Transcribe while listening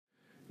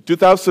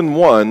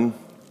2001,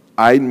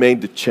 I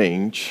made the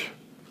change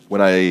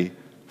when I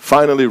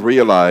finally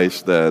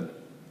realized that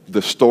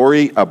the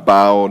story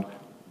about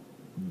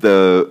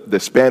the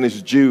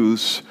Spanish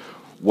Jews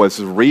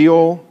was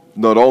real,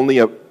 not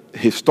only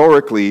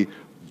historically,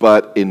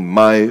 but in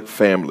my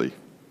family.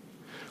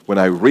 When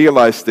I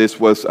realized this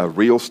was a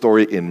real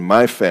story in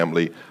my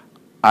family,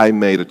 I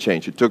made a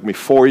change. It took me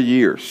 4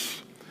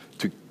 years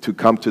to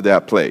come to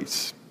that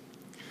place.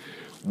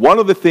 One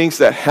of the things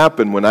that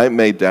happened when I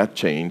made that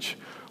change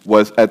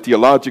was a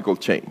theological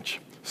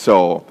change.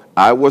 So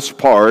I was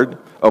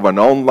part of an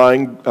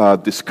online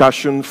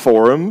discussion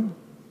forum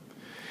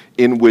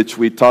in which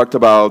we talked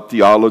about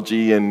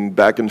theology and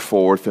back and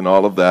forth and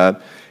all of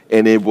that.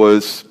 And it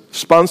was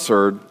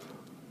sponsored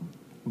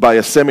by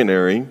a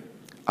seminary.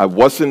 I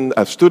wasn't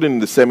a student in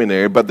the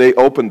seminary, but they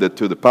opened it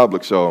to the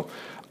public. So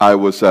I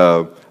was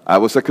a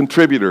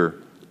contributor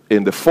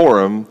in the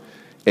forum,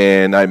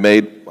 and I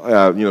made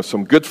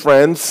some good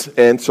friends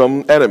and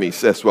some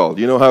enemies as well.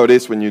 You know how it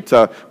is when you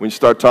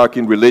start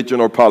talking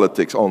religion or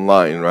politics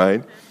online,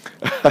 right?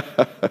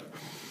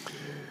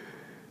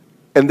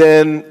 And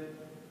then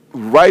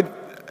right,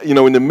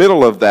 in the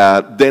middle of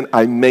that, then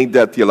I made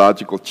that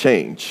theological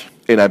change.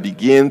 And I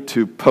began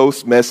to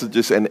post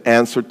messages and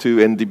answer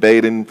to and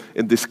debate and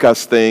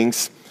discuss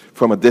things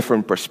from a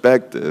different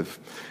perspective.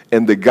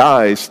 And the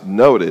guys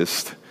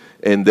noticed,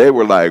 and they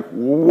were like,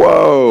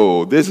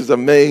 whoa, this is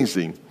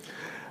amazing.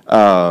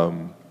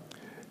 And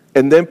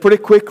then pretty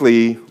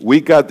quickly,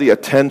 we got the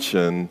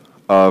attention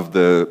of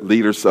the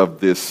leaders of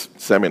this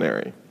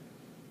seminary.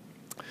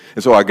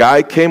 And so a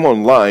guy came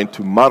online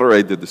to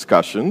moderate the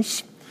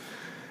discussions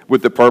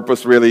with the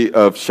purpose really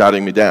of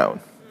shutting me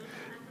down.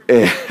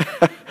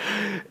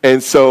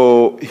 And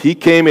so he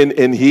came in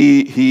and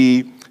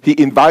he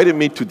invited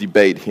me to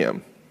debate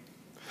him.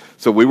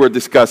 So we were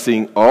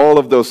discussing all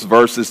of those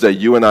verses that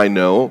you and I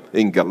know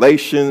in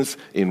Galatians,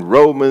 in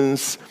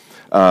Romans,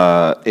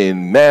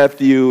 in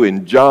Matthew,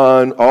 in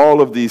John,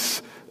 all of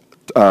these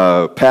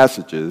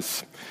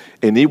passages.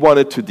 And he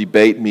wanted to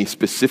debate me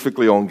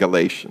specifically on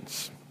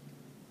Galatians.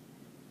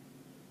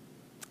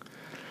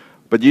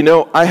 But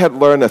I had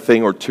learned a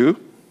thing or two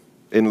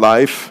in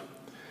life.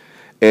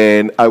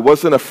 And I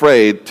wasn't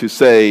afraid to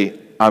say,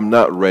 I'm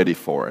not ready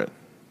for it.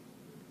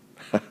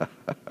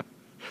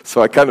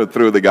 So I kind of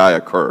threw the guy a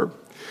curve.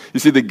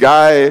 You see, the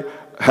guy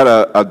had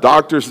a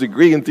doctor's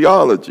degree in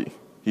theology.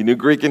 He knew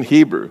Greek and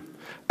Hebrew.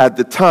 At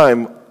the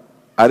time,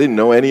 I didn't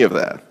know any of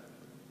that.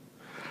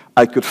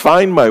 I could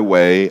find my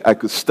way. I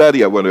could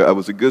study. I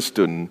was a good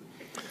student.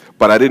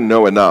 But I didn't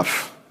know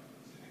enough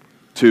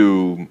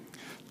to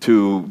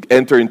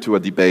enter into a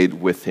debate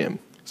with him.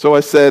 So I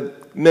said,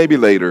 maybe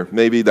later,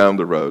 maybe down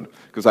the road,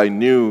 because I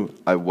knew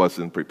I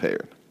wasn't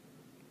prepared.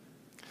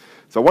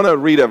 So I want to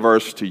read a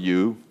verse to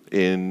you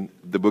in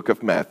the book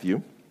of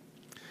Matthew.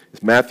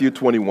 It's Matthew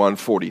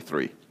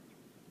 21:43.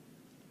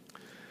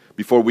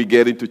 Before we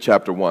get into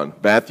chapter 1,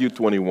 Matthew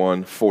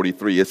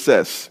 21:43, it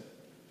says,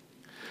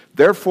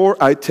 "Therefore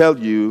I tell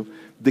you,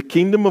 the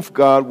kingdom of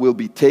God will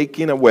be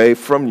taken away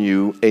from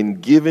you and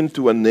given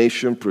to a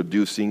nation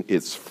producing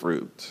its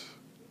fruit."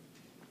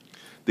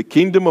 The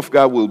kingdom of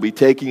God will be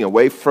taken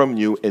away from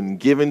you and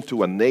given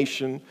to a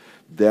nation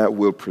that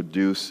will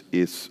produce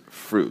its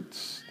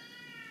fruits.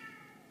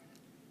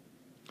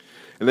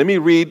 And let me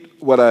read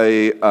what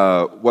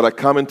a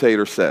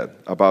commentator said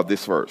about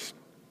this verse.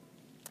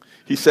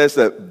 He says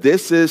that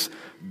this is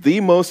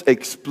the most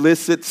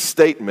explicit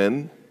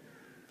statement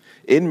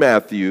in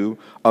Matthew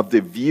of the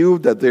view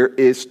that there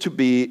is to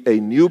be a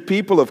new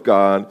people of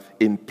God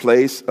in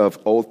place of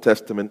Old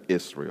Testament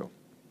Israel.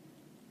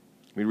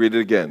 Let me read it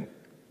again.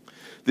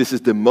 This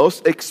is the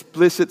most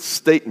explicit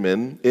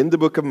statement in the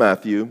book of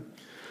Matthew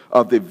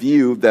of the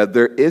view that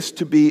there is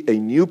to be a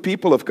new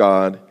people of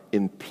God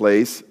in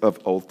place of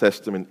Old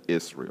Testament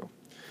Israel.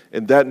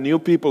 And that new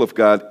people of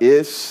God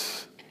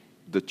is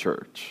the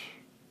church.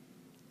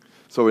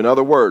 So in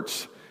other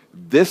words,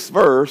 this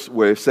verse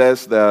where it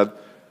says that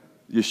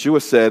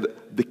Yeshua said,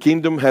 the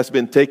kingdom has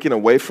been taken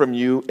away from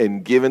you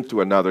and given to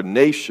another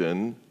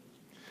nation,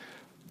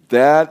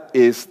 that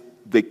is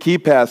the key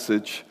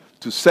passage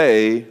to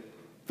say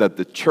that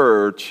the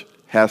church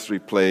has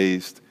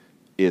replaced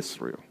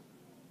Israel.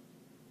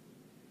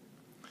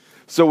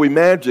 So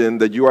imagine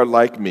that you are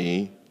like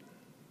me,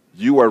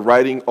 you are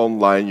writing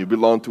online, you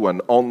belong to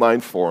an online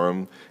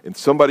forum, and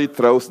somebody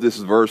throws this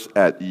verse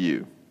at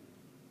you.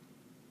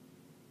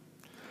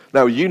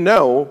 Now you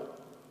know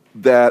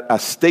that a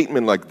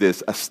statement like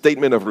this, a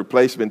statement of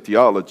replacement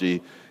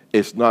theology,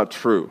 is not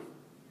true.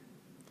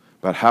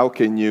 But how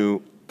can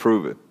you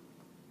prove it?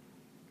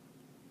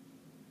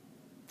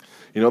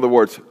 In other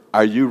words,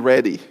 are you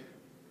ready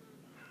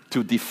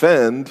to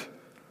defend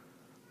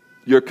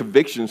your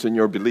convictions and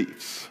your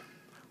beliefs?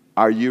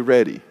 Are you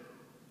ready?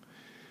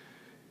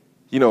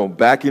 You know,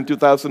 back in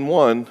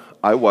 2001,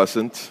 I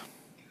wasn't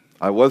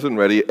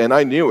ready, and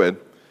I knew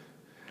it.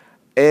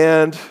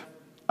 And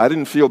I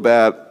didn't feel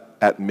bad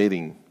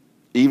admitting,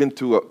 even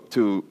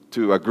to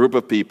a group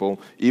of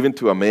people, even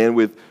to a man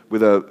with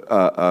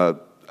a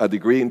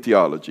degree in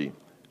theology,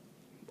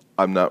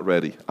 I'm not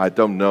ready. I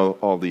don't know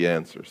all the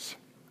answers.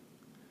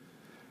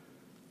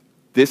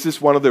 This is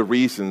one of the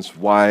reasons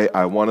why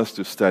I want us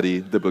to study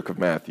the book of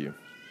Matthew,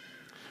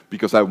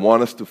 because I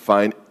want us to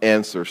find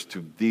answers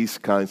to these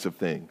kinds of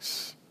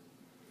things.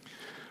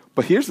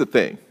 But here's the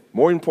thing,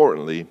 more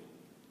importantly,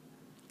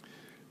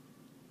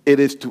 it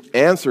is to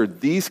answer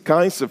these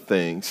kinds of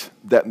things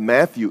that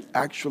Matthew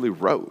actually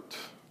wrote.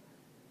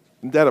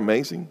 Isn't that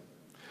amazing?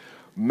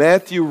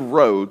 Matthew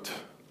wrote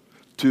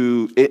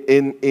to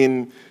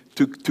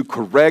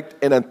correct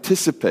and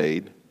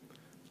anticipate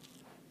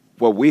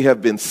what we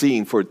have been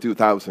seeing for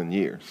 2,000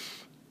 years.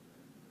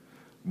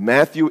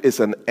 Matthew is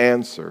an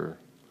answer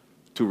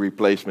to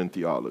replacement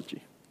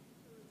theology.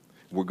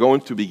 We're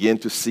going to begin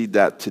to see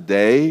that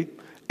today,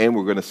 and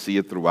we're going to see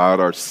it throughout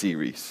our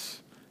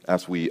series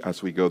as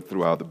we go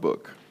throughout the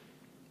book.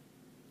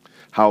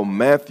 How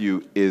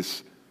Matthew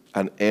is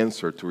an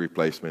answer to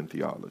replacement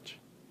theology.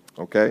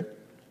 Okay?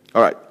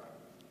 All right.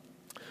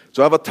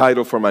 So I have a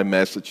title for my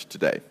message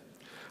today.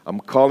 I'm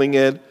calling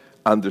it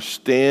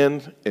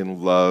Understand and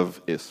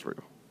Love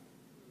Israel.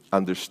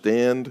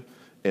 Understand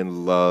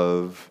and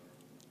Love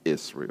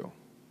Israel.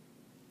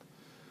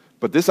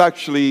 But this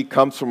actually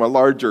comes from a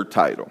larger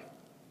title.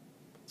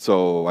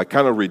 So I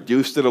kind of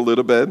reduced it a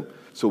little bit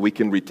so we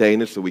can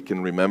retain it, so we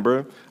can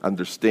remember.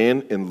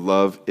 Understand and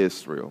Love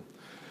Israel.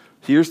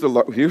 Here's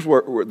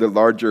where the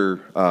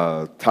larger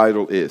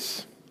title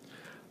is.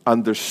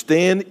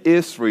 Understand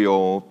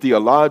Israel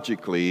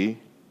theologically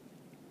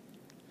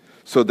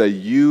so that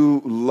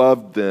you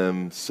love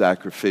them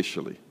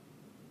sacrificially.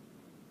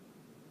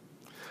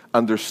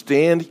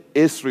 Understand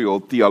Israel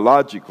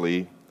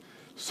theologically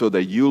so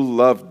that you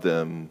love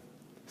them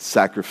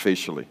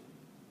sacrificially.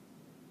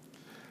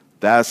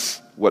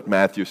 That's what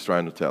Matthew's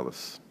trying to tell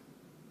us.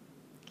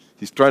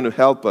 He's trying to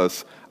help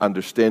us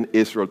understand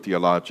Israel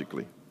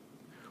theologically.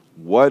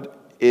 What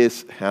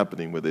is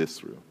happening with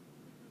Israel?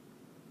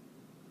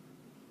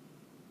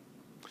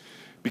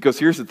 Because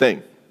here's the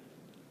thing.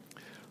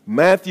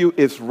 Matthew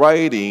is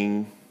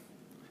writing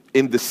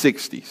in the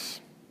 60s,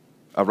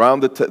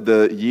 around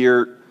the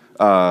year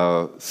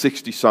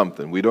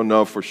 60-something. We don't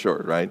know for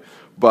sure, right?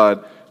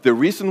 But the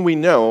reason we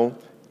know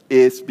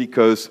is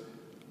because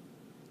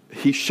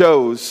he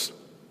shows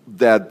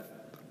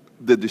that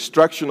the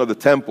destruction of the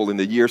temple in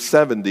the year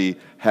 70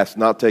 has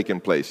not taken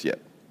place yet.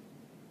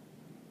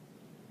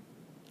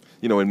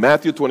 You know, in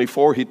Matthew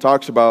 24, he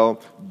talks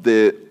about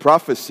the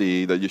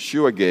prophecy that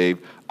Yeshua gave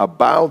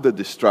about the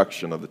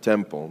destruction of the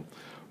temple,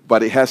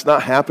 but it has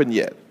not happened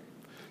yet.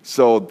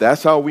 So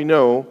that's how we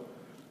know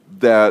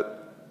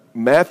that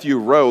Matthew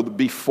wrote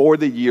before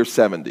the year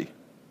 70,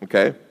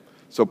 okay?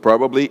 So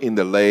probably in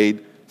the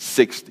late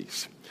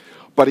 60s.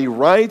 But he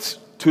writes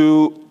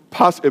to,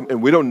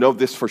 and we don't know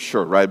this for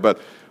sure, right?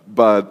 But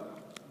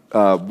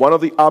one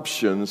of the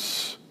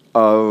options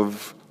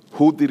of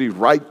who did he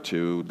write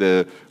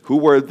to, who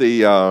were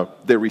the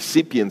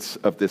recipients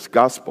of this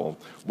gospel,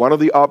 one of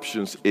the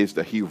options is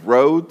that he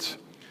wrote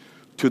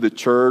to the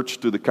church,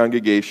 to the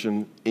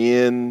congregation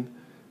in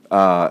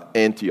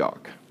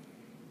Antioch.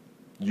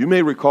 You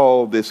may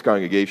recall this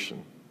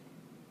congregation.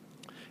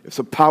 It's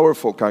a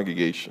powerful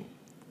congregation.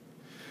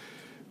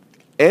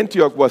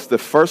 Antioch was the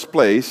first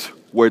place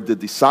where the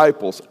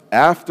disciples,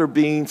 after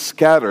being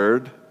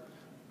scattered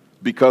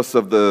because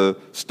of the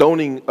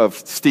stoning of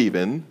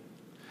Stephen,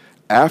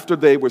 after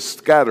they were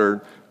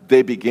scattered,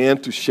 they began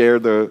to share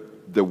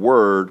the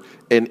word.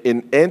 And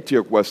in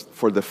Antioch was,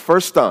 for the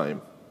first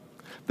time,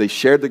 they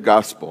shared the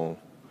gospel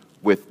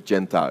with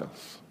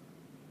Gentiles.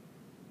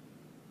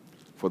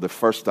 For the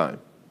first time.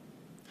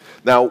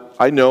 Now,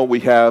 I know we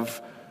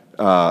have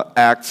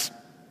Acts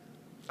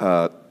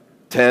 10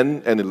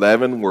 and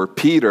 11 where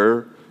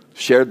Peter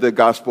shared the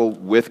gospel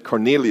with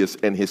Cornelius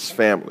and his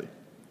family.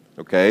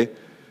 Okay?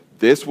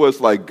 This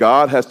was like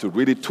God has to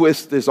really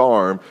twist his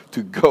arm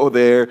to go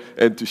there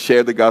and to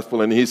share the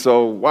gospel. And he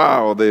saw,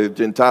 wow, the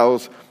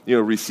Gentiles,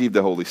 received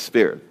the Holy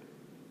Spirit.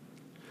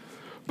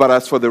 But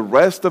as for the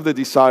rest of the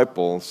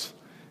disciples,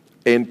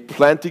 in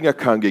planting a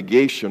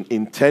congregation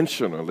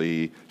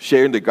intentionally,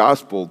 sharing the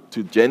gospel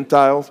to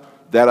Gentiles,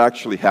 that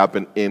actually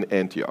happened in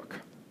Antioch.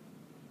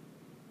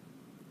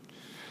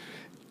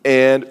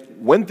 And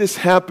when this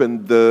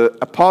happened, the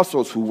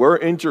apostles who were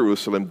in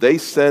Jerusalem, they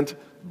sent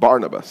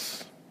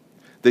Barnabas.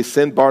 They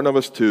sent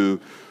Barnabas to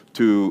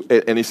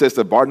and he says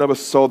that Barnabas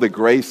saw the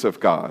grace of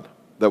God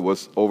that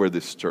was over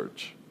this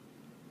church.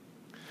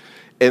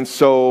 And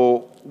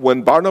so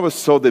when Barnabas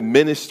saw the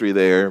ministry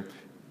there,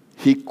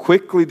 he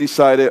quickly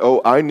decided,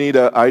 oh, I need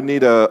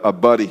a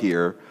buddy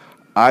here.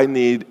 I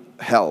need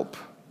help.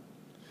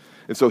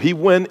 And so he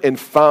went and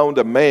found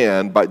a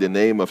man by the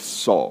name of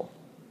Saul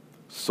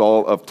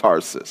of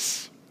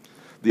Tarsus,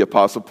 the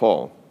Apostle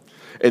Paul.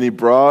 And he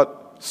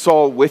brought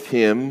Saul with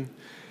him,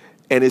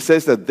 and it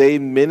says that they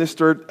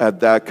ministered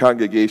at that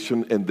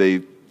congregation and they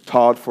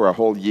taught for a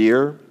whole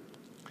year.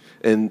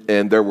 And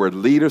there were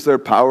leaders there,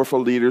 powerful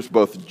leaders,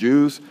 both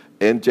Jews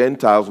and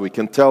Gentiles. We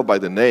can tell by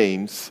the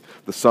names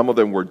that some of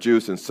them were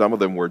Jews and some of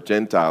them were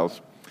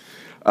Gentiles.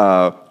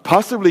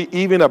 Possibly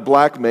even a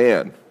black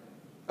man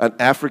an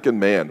African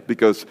man,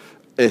 because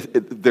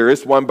there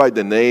is one by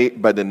the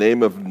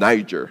name of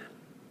Niger,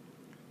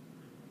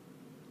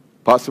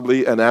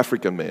 possibly an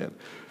African man.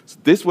 So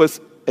this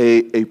was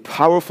a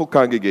powerful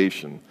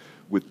congregation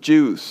with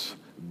Jews,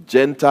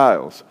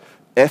 Gentiles,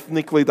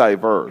 ethnically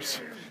diverse,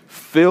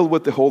 filled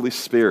with the Holy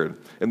Spirit.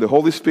 And the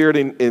Holy Spirit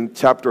in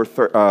chapter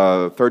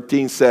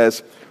 13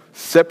 says,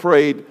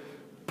 separate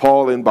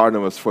Paul and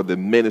Barnabas for the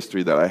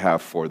ministry that I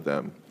have for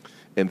them.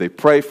 And they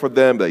prayed for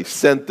them, they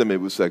sent them.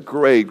 It was a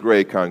great,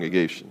 great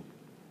congregation.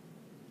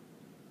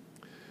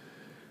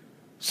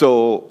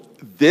 So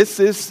this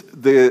is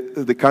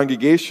the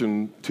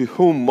congregation to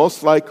whom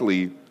most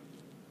likely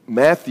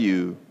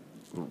Matthew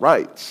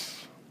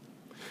writes.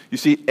 You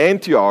see,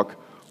 Antioch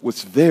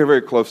was very,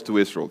 very close to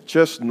Israel,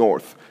 just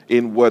north,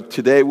 in what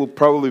today will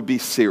probably be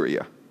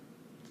Syria,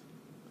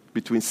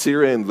 between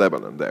Syria and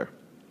Lebanon there.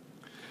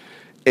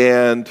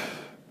 And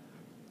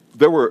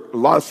there were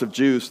lots of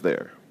Jews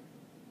there.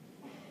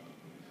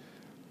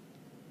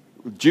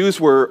 Jews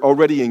were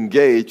already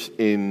engaged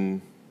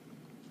in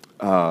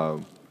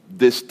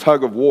this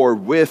tug of war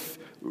with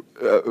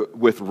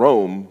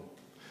Rome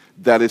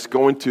that is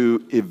going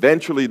to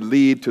eventually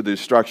lead to the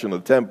destruction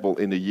of the temple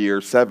in the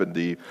year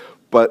 70,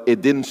 but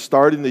it didn't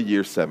start in the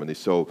year 70.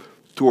 So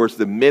towards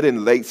the mid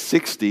and late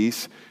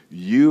 60s,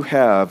 you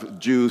have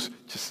Jews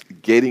just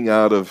getting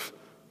out of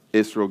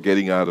Israel,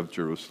 getting out of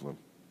Jerusalem.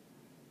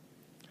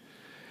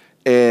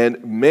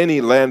 And many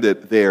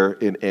landed there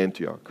in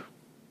Antioch.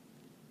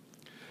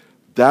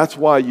 That's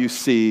why you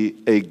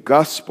see a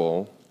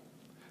gospel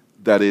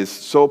that is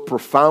so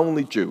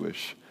profoundly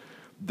Jewish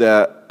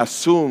that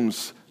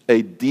assumes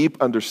a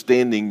deep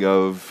understanding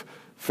of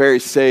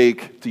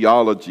Pharisaic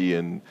theology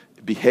and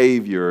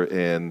behavior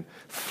and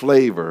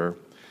flavor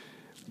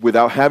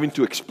without having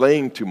to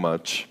explain too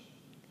much,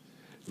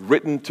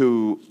 written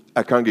to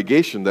a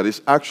congregation that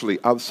is actually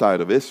outside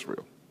of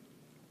Israel.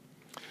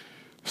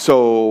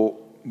 So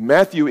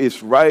Matthew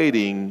is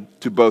writing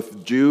to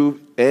both Jew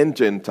and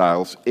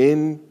Gentiles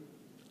in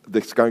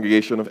this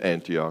congregation of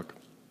Antioch.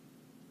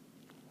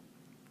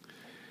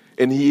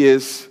 And he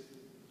is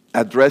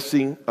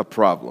addressing a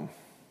problem.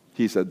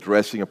 He's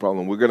addressing a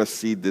problem. We're going to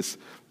see this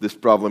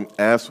problem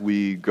as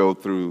we go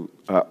through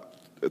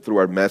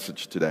our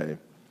message today.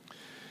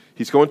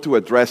 He's going to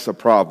address a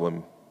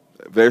problem,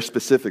 a very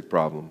specific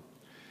problem.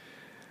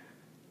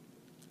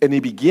 And he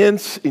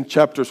begins in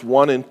chapters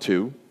 1 and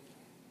 2.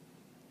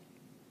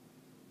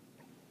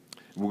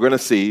 We're going to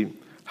see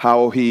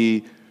how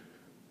he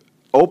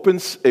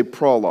opens a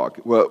prologue.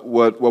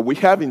 What we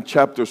have in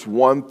chapters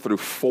 1 through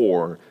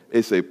 4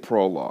 is a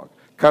prologue,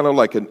 kind of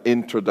like an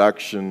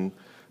introduction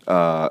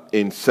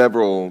in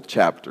several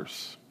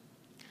chapters.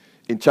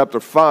 In chapter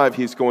 5,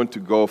 he's going to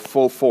go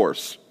full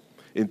force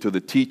into the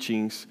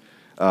teachings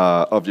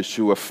of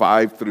Yeshua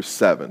 5 through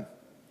 7.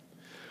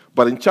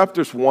 But in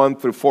chapters 1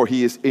 through 4,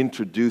 he is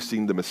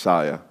introducing the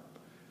Messiah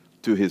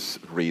to his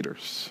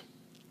readers.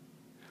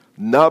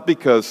 Not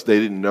because they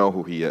didn't know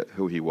who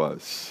he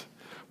was,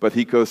 but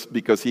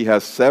because he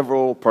has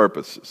several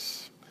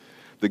purposes.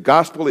 The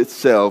gospel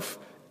itself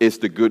is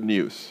the good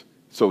news.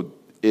 So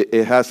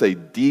it has a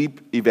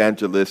deep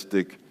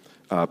evangelistic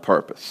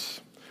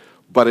purpose.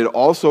 But it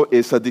also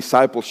is a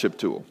discipleship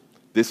tool.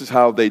 This is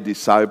how they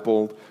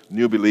discipled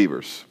new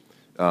believers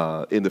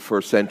in the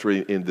first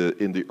century, in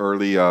the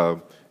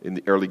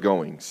early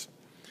goings,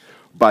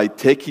 by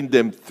taking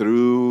them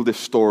through the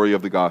story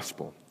of the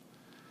gospel.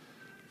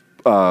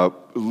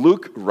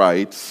 Luke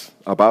writes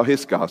about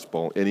his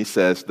gospel, and he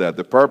says that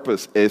the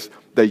purpose is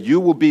that you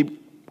will be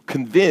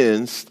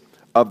convinced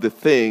of the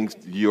things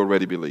you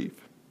already believe.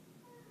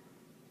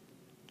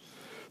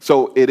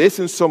 So it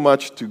isn't so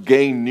much to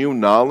gain new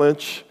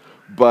knowledge,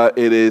 but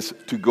it is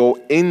to go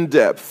in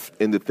depth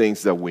in the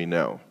things that we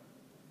know.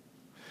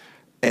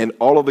 And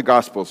all of the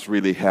Gospels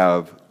really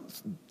have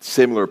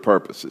similar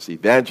purposes: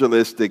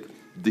 evangelistic,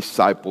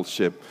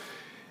 discipleship,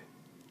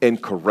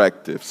 and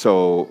corrective.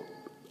 So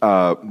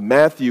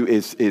Matthew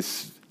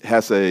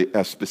has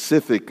a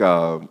specific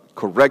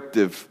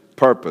corrective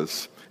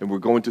purpose, and we're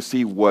going to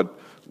see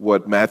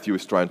what Matthew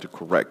is trying to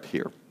correct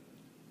here.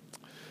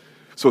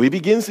 So he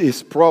begins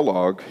his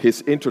prologue,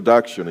 his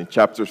introduction, in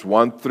chapters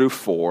 1 through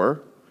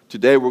 4.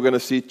 Today we're going to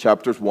see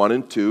chapters 1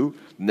 and 2.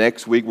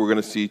 Next week we're going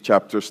to see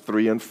chapters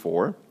 3 and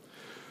 4.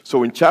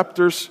 So in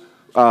chapters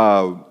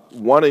 1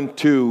 and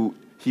 2,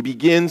 he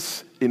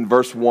begins in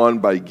verse 1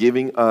 by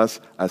giving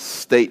us a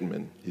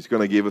statement. He's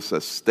going to give us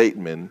a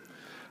statement,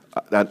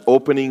 an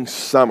opening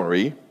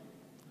summary.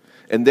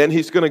 And then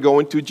he's going to go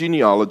into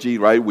genealogy,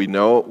 right? We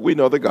know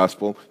the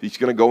gospel. He's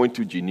going to go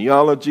into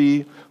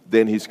genealogy.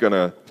 Then he's going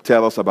to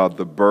tell us about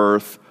the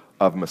birth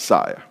of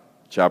Messiah,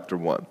 chapter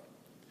 1.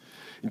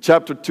 In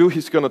chapter 2,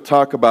 he's going to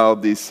talk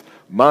about these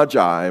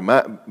magi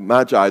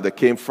that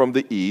came from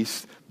the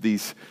east,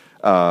 these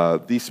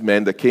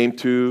men that came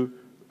to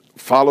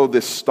follow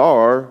this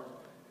star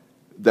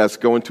that's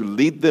going to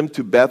lead them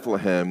to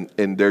Bethlehem,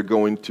 and they're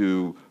going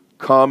to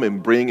come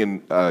and bring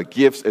in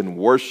gifts and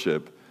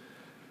worship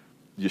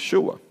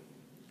Yeshua.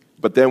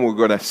 But then we're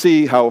going to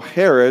see how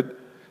Herod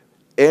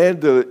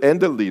and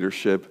the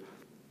leadership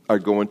are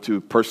going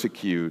to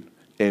persecute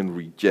and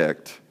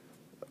reject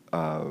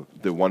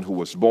the one who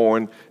was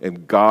born,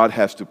 and God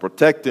has to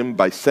protect him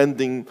by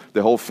sending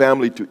the whole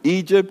family to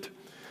Egypt.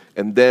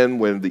 And then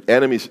when the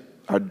enemies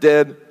are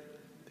dead,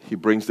 he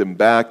brings them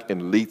back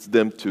and leads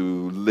them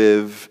to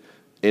live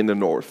in the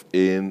north,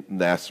 in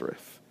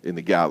Nazareth, in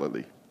the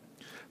Galilee.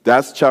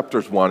 That's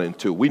chapters 1 and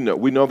 2. We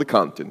know the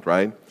content,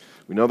 right?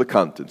 We know the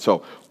content.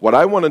 So what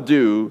I want to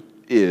do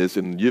is,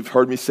 and you've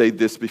heard me say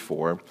this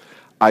before,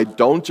 I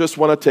don't just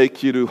want to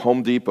take you to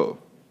Home Depot.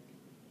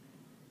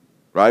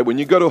 Right? When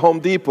you go to Home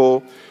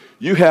Depot,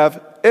 you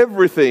have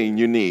everything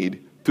you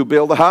need to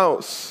build a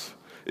house.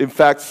 In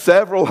fact,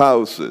 several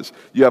houses.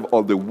 You have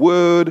all the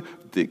wood,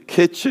 the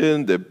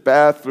kitchen, the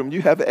bathroom.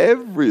 You have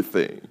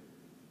everything.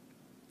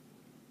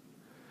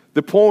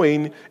 The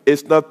point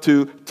is not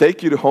to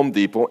take you to Home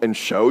Depot and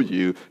show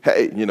you,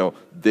 hey,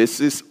 this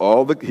is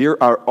here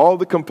are all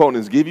the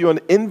components. Give you an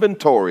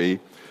inventory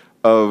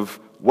of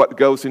what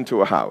goes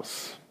into a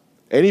house.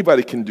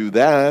 Anybody can do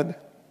that.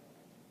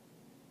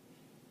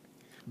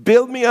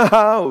 Build me a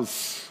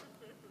house.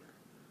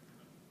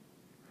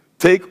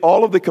 Take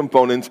all of the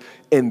components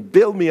and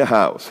build me a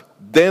house.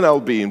 Then I'll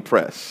be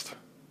impressed.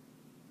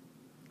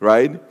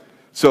 Right?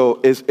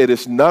 So it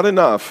is not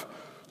enough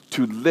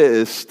to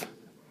list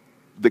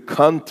the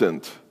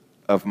content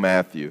of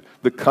Matthew,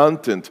 the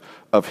content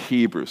of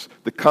Hebrews,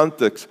 the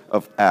context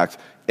of Acts,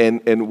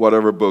 and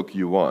whatever book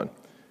you want.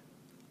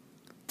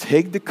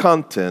 Take the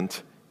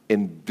content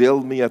and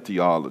build me a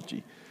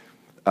theology.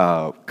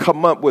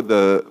 Come up with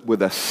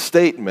a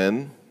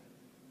statement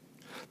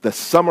that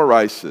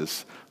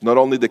summarizes not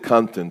only the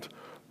content,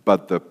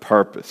 but the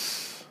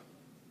purpose.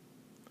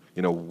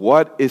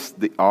 What is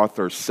the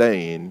author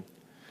saying?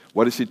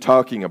 What is he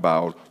talking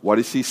about? What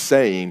is he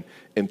saying?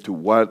 And to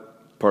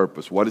what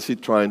purpose? What is he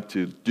trying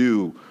to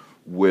do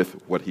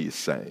with what he's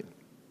saying?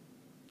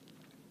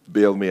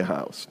 Build me a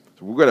house.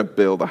 So we're going to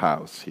build a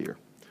house here.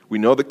 We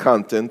know the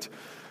content.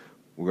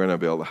 We're going to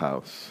build a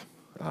house.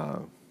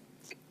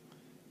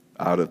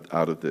 Out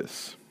of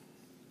this.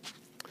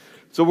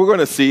 So we're going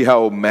to see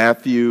how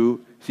Matthew,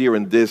 here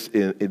in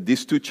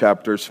these 2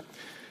 chapters,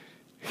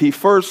 he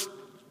first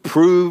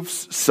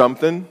proves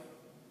something,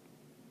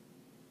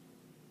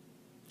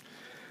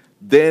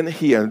 then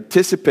he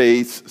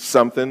anticipates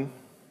something,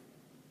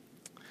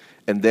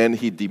 and then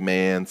he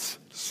demands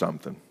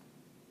something.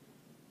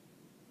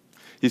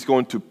 He's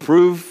going to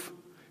prove,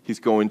 he's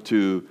going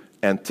to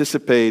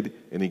anticipate,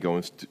 and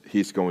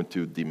he's going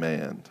to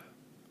demand.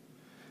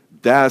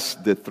 That's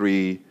the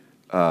 3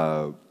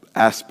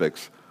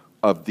 aspects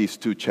of these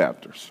 2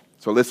 chapters.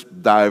 So let's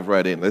dive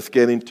right in. Let's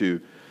get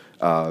into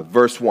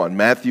verse 1,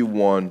 Matthew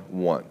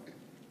 1:1.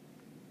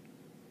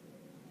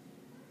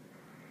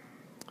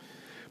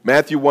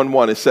 Matthew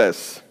 1:1, it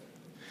says,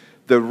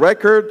 "The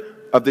record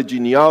of the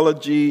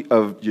genealogy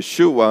of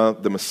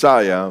Yeshua, the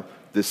Messiah,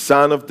 the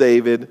son of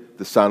David,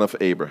 the son of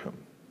Abraham."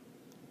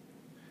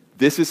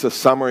 This is a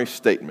summary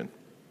statement.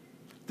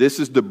 This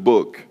is the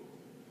book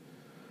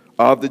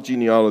of the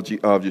genealogy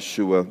of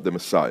Yeshua, the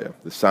Messiah,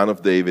 the son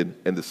of David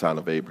and the son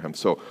of Abraham.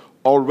 So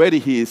already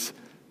he's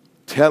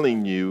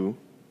telling you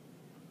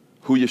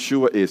who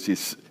Yeshua is.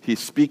 He's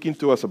speaking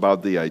to us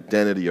about the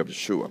identity of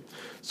Yeshua.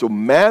 So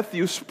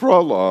Matthew's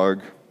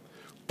prologue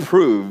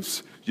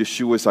proves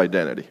Yeshua's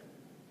identity.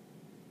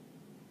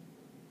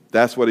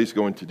 That's what he's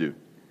going to do.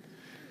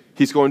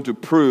 He's going to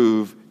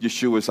prove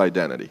Yeshua's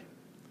identity.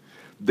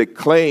 The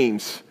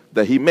claims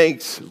that he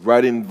makes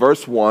right in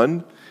verse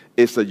 1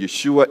 is that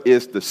Yeshua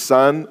is the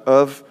son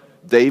of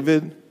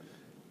David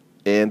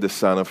and the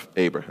son of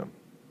Abraham.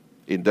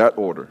 In that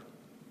order.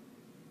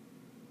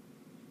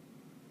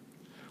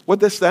 What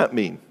does that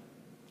mean?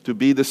 To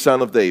be the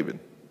son of David.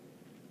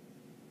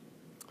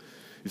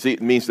 You see,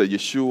 it means that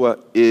Yeshua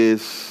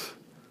is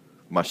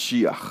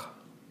Mashiach,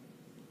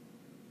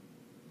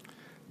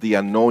 the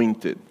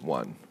anointed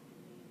one,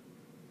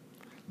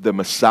 the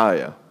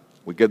Messiah.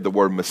 We get the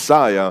word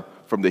Messiah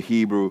from the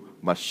Hebrew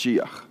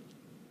Mashiach.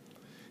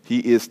 He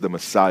is the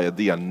Messiah,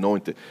 the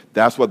anointed.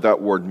 That's what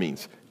that word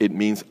means. It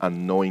means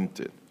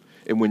anointed.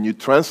 And when you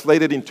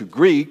translate it into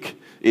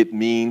Greek, it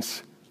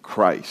means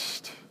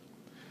Christ.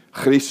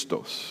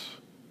 Christos.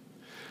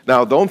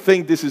 Now, don't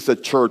think this is a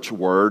church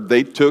word.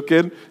 They took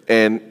it,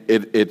 and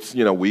it's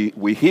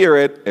we hear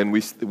it, and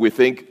we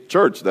think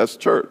church, that's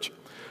church.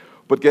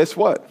 But guess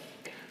what?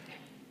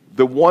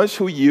 The ones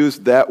who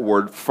used that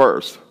word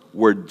first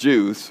were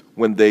Jews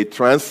when they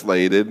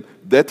translated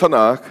the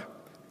Tanakh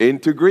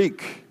into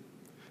Greek.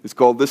 It's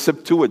called the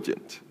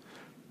Septuagint.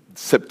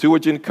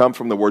 Septuagint comes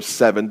from the word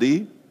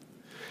 70,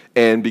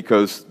 and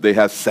because they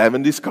have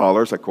 70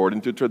 scholars,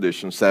 according to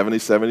tradition,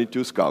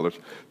 72 scholars,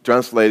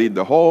 translating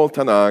the whole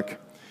Tanakh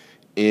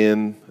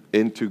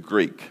into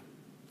Greek.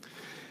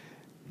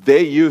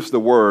 They use the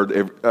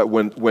word,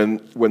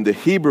 when the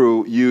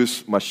Hebrew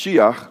used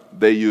Mashiach,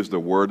 they use the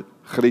word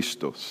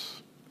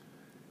Christos,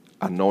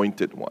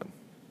 anointed one.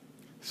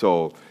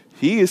 So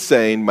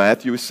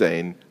Matthew is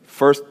saying,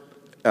 first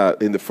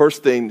in the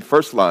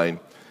first line,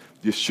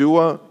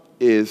 Yeshua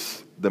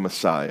is the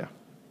Messiah.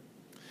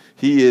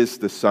 He is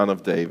the Son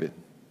of David.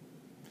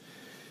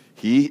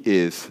 He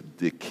is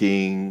the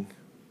King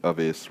of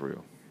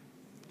Israel.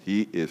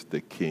 He is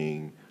the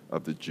King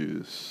of the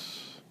Jews.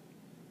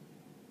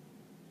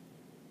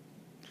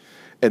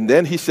 And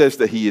then he says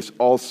that he is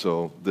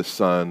also the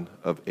son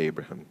of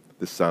Abraham.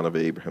 The son of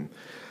Abraham.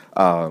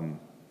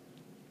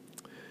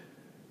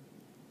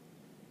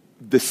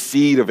 The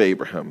seed of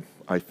Abraham,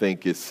 I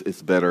think,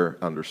 is better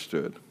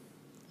understood.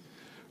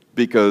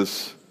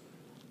 Because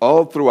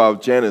all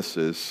throughout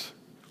Genesis,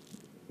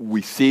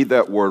 we see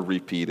that word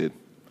repeated.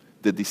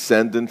 The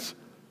descendants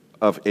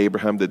of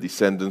Abraham, the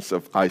descendants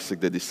of Isaac,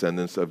 the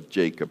descendants of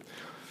Jacob.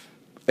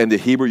 And the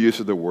Hebrew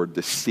uses the word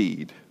the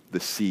seed, the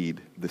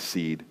seed, the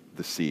seed,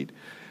 the seed.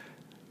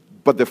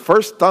 But the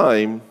first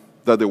time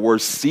that the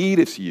word seed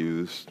is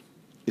used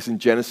is in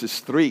Genesis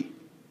 3.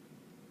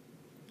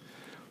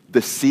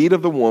 The seed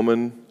of the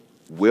woman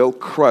will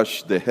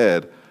crush the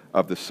head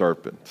of the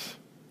serpent.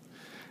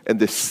 And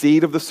the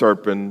seed of the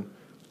serpent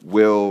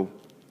will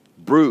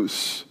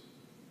bruise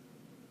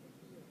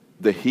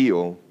the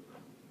heel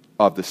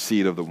of the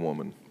seed of the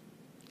woman.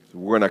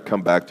 We're going to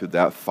come back to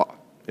that thought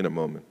in a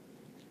moment.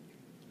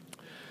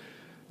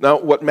 Now,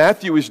 what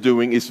Matthew is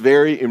doing is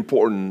very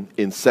important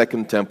in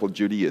Second Temple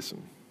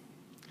Judaism.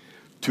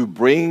 To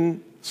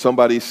bring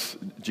somebody's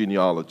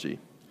genealogy.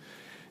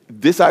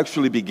 This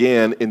actually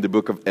began in the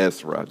book of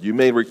Ezra. You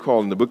may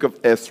recall in the book of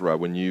Ezra,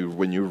 when you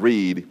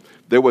read,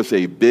 there was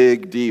a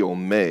big deal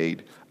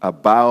made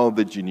about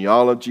the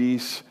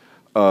genealogies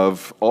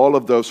of all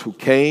of those who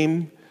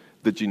came,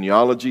 the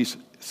genealogies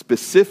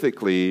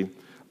specifically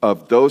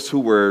of those who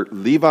were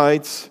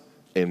Levites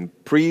and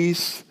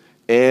priests,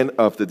 and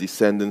of the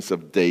descendants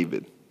of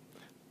David.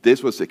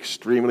 This was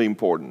extremely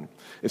important.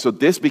 And so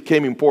this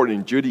became important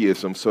in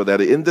Judaism so that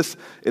in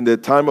the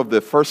time of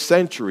the first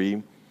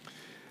century,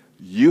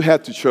 you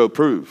had to show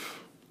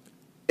proof.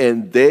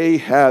 And they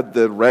had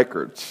the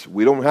records.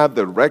 We don't have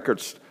the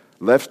records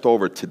left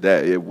over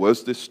today. It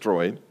was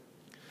destroyed.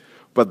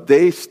 But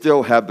they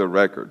still have the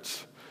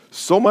records.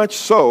 So much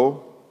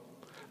so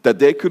that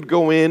they could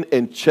go in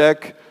and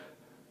check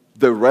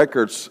the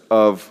records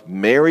of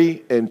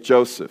Mary and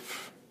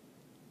Joseph.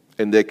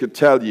 And they could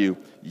tell you,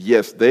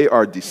 yes, they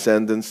are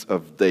descendants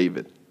of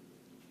David.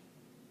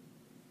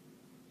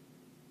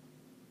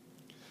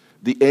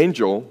 The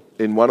angel,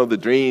 in one of the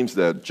dreams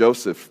that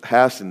Joseph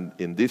has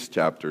in these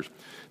chapters,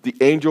 the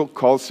angel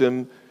calls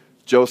him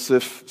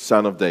Joseph,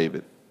 son of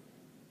David.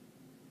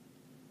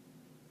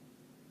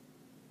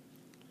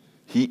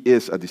 He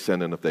is a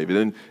descendant of David.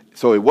 And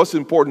so it was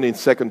important in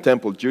Second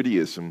Temple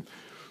Judaism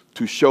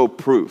to show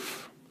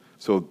proof.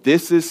 So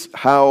this is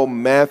how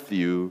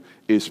Matthew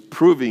is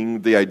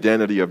proving the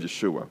identity of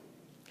Yeshua.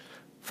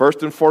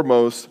 First and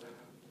foremost,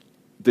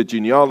 the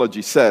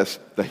genealogy says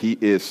that he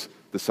is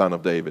the son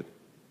of David,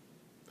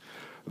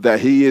 that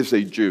he is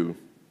a Jew,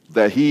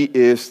 that he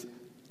is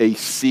a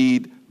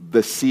seed,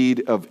 the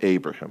seed of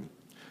Abraham.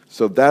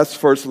 So that's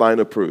first line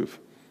of proof.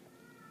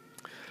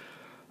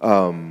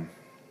 What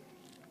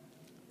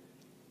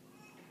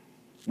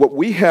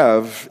we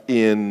have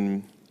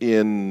in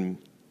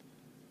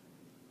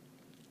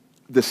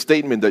the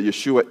statement that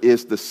Yeshua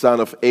is the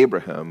son of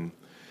Abraham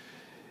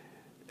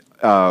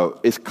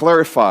is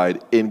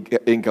clarified in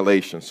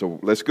Galatians. So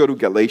let's go to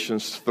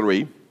Galatians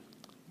 3.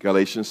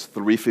 Galatians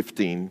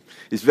 3:15.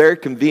 It's very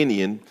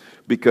convenient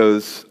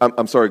because,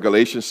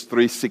 Galatians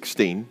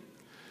 3:16.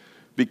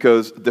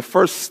 Because the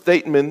first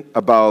statement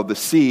about the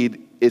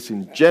seed is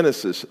in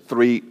Genesis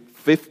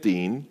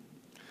 3:15.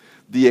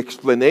 The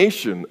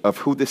explanation of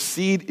who the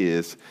seed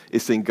is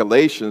in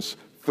Galatians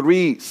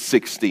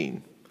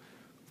 3:16.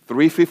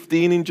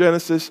 3:15 in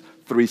Genesis,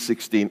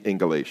 3:16 in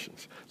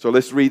Galatians. So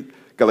let's read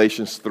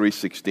Galatians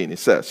 3:16. It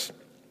says,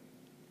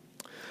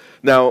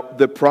 "Now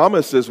the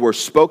promises were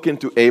spoken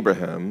to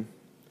Abraham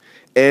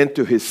and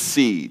to his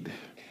seed."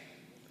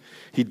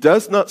 He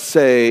does not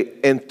say,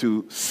 "and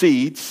to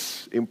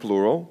seeds," in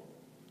plural,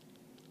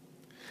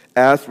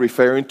 as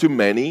referring to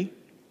many,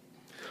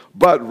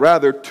 but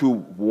rather to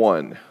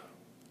one,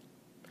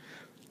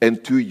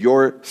 and to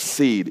your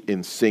seed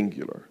in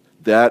singular.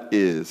 That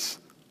is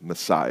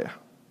Messiah.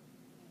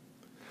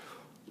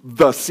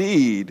 The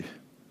seed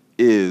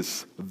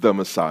is the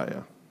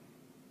Messiah,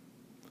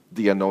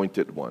 the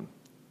anointed one.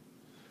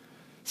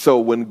 So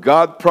when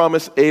God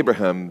promised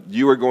Abraham,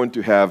 you are going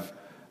to have,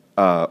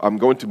 I'm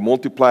going to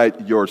multiply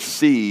your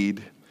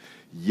seed,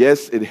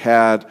 yes, it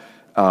had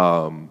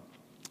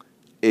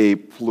a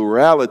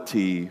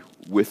plurality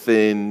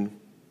within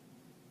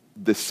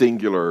the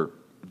singular,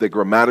 the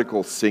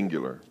grammatical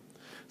singular.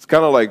 It's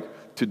kind of like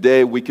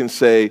today we can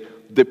say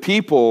the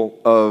people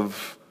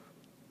of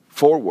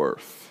Fort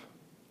Worth.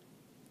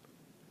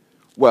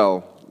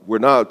 Well, we're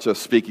not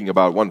just speaking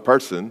about one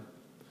person,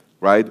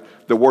 right?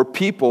 The word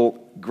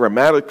people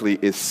grammatically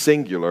is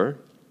singular,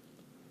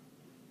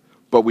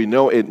 but we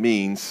know it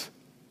means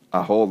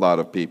a whole lot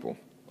of people.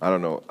 I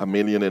don't know, 1.5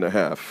 million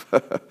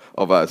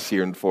of us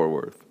here in Fort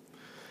Worth,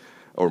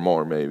 or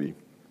more maybe.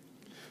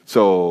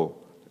 So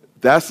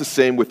that's the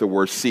same with the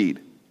word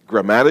seed.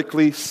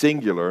 Grammatically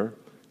singular,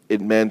 it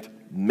meant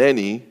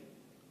many,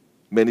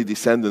 many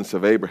descendants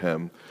of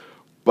Abraham,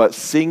 but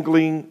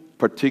singling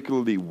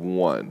particularly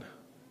one,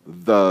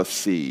 the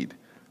seed,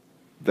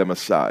 the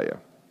Messiah.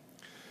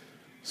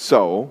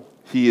 So,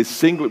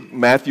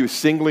 Matthew is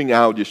singling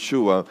out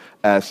Yeshua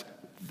as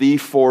the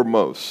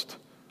foremost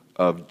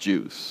of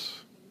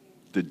Jews,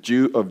 the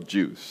Jew of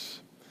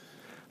Jews,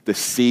 the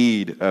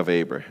seed of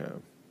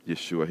Abraham,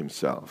 Yeshua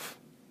himself.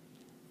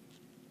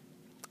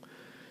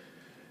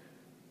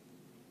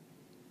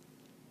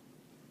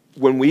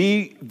 When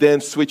we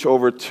then switch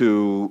over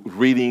to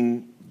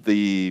reading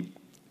the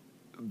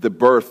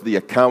birth, the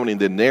accounting,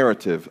 the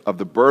narrative of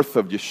the birth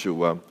of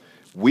Yeshua,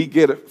 we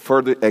get a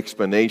further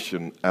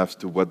explanation as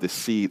to what the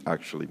seed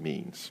actually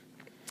means.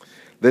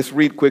 Let's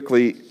read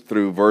quickly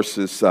through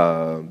verses,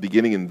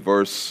 beginning in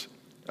verse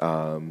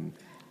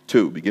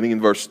 2. Beginning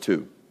in verse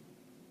 2.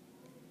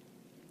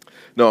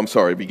 No, I'm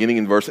sorry, beginning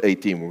in verse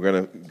 18. We're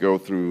going to go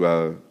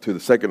through to the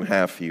second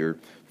half here,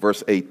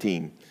 verse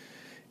 18,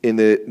 in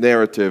the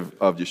narrative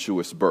of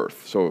Yeshua's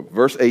birth. So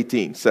verse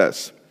 18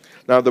 says,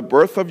 "Now the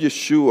birth of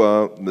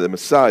Yeshua, the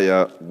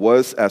Messiah,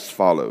 was as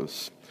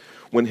follows.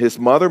 When his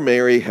mother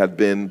Mary had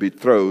been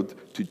betrothed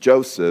to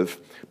Joseph,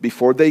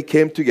 before they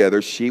came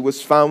together, she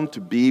was found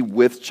to be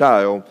with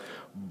child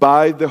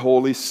by the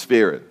Holy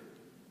Spirit."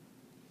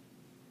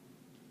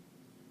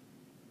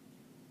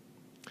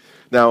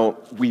 Now,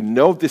 we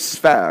know this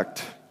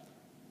fact,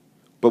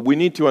 but we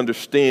need to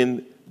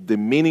understand the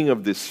meaning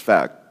of this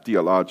fact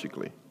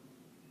theologically.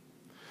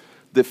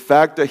 The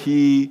fact that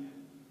he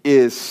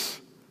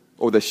is,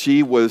 or that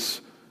she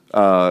was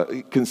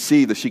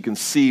conceived, that she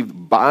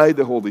conceived by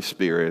the Holy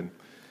Spirit,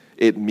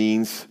 it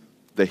means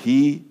that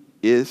he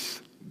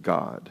is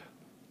God.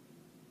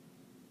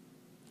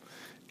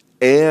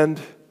 And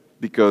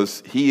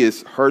because he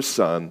is her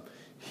son,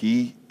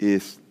 he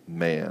is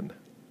man.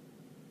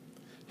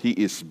 He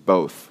is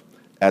both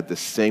at the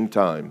same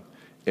time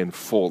and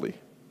fully.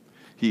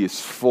 He is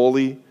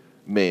fully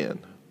man.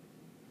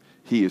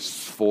 He is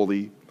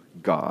fully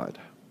God.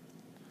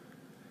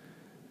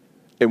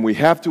 And we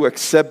have to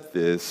accept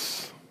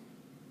this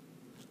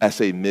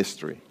as a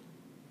mystery.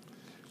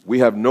 We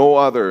have no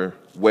other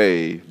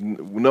way,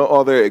 no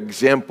other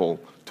example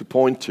to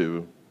point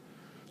to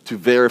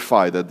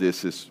verify that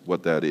this is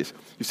what that is.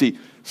 You see,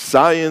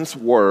 science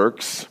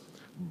works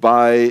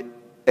by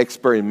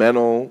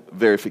experimental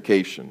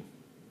verification,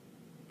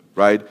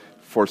 right?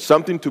 For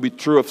something to be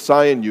true of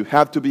science, you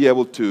have to be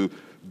able to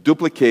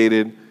duplicate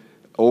it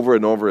over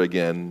and over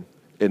again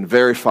and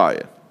verify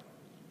it.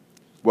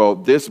 Well,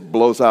 this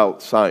blows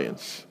out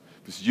science,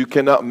 because you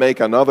cannot make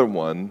another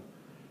one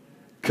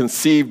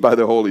conceived by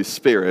the Holy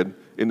Spirit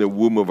in the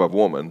womb of a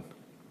woman.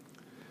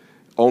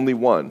 Only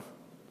one.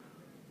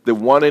 The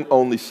one and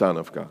only Son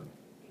of God.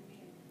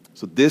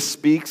 So this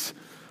speaks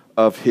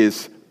of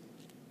his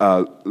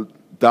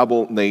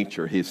double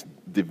nature, his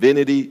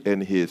divinity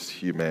and his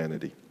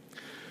humanity.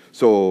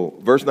 So,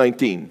 verse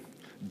 19.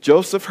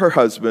 "Joseph, her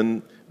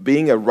husband,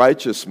 being a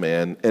righteous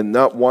man and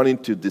not wanting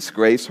to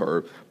disgrace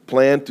her,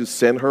 planned to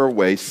send her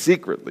away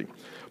secretly.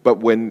 But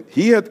when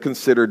he had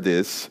considered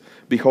this,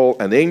 behold,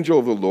 an angel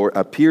of the Lord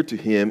appeared to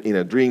him in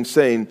a dream,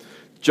 saying,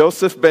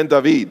 'Joseph ben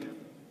David.'"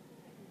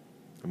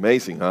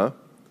 Amazing, huh?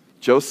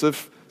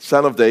 Joseph,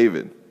 son of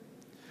David.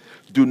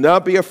 "Do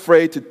not be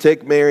afraid to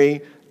take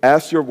Mary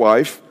as your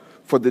wife,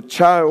 for the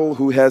child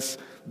who has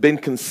been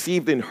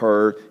conceived in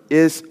her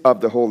is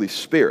of the Holy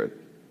Spirit.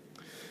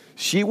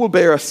 She will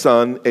bear a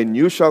son, and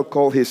you shall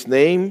call his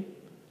name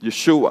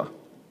Yeshua.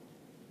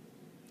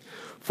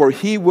 For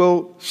he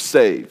will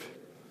save."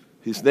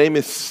 His name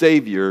is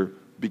Savior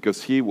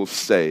because he will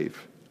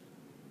save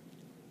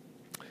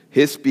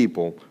his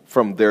people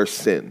from their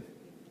sins.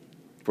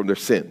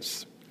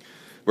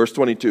 Verse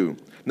 22.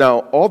 "Now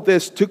all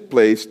this took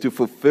place to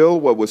fulfill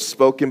what was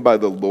spoken by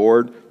the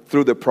Lord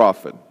through the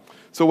prophet."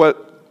 So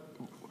what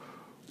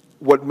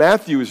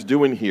Matthew is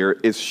doing here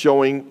is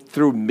showing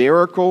through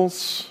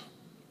miracles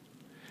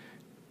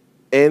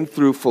and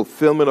through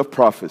fulfillment of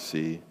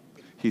prophecy,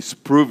 he's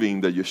proving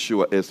that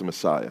Yeshua is the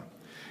Messiah.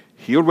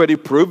 He already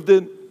proved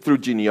it through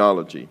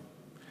genealogy.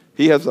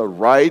 He has a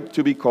right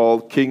to be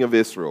called King of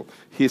Israel.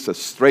 He's a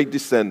straight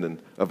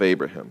descendant of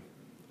Abraham.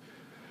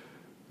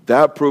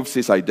 That proves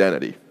his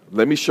identity.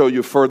 Let me show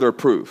you further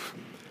proof.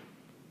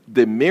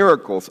 The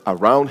miracles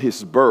around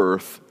his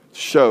birth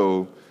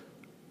show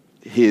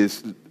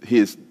his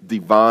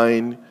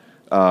divine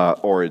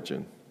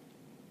origin.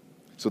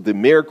 So the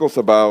miracles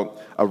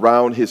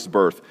around his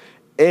birth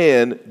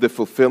and the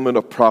fulfillment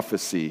of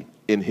prophecy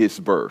in his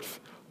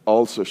birth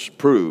also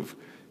prove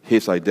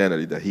his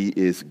identity, that he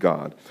is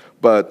God.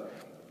 But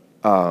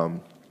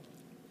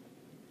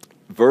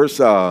verse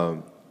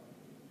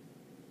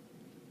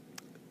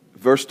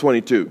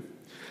 22.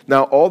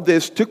 "Now all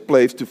this took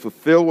place to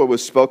fulfill what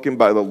was spoken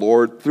by the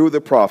Lord through the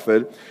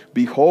prophet.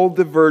 Behold,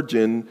 the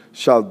virgin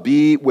shall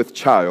be with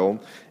child,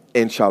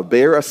 and shall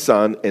bear a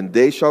son, and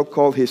they shall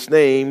call his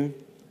name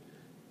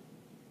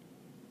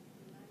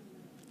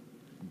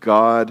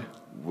God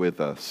with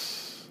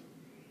us."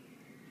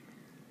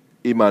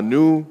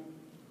 Immanuel.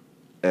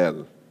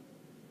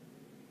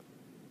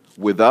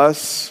 With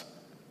us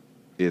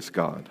is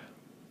God.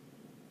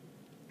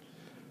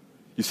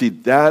 You see,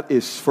 that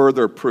is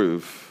further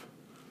proof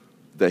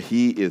that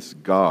he is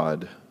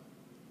God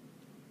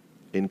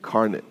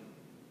incarnate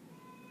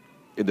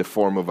in the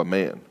form of a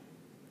man.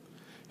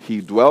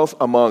 He dwells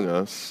among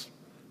us.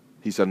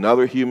 He's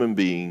another human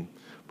being,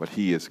 but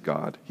he is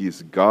God. He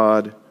is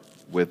God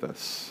with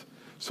us.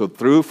 So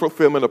through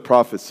fulfillment of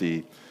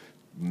prophecy,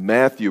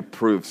 Matthew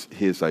proves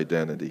his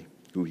identity,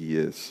 who he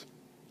is,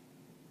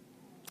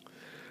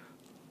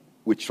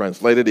 which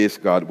translated is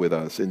God with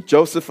us. And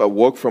Joseph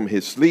awoke from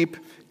his sleep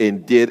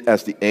and did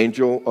as the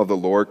angel of the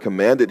Lord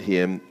commanded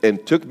him,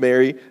 and took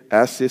Mary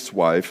as his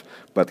wife,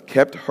 but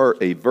kept her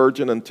a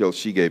virgin until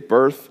she gave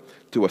birth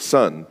to a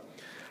son,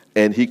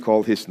 and he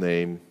called his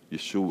name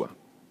Yeshua.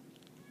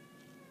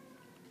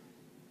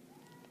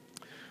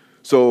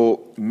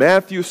 So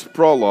Matthew's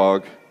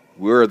prologue,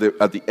 we're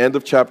at the end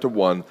of chapter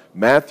 1.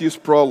 Matthew's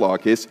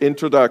prologue, his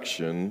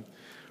introduction,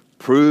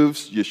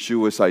 proves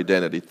Yeshua's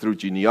identity through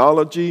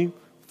genealogy,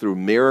 through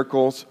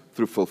miracles,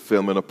 through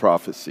fulfillment of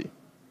prophecy.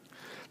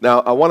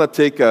 Now, I want to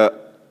take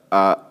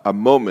a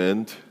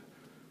moment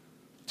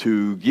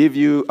to give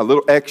you a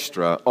little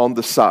extra on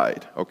the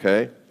side,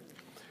 okay?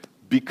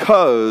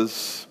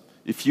 Because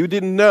if you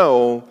didn't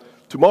know,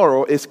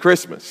 tomorrow is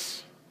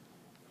Christmas.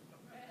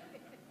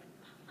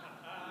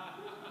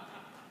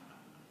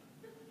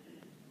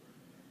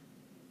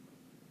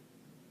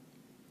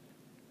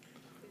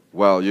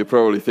 Well, you're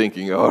probably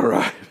thinking, all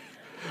right,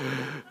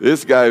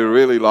 this guy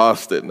really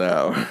lost it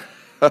now.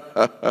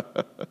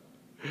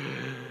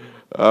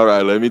 All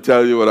right, let me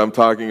tell you what I'm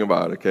talking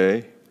about,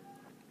 okay?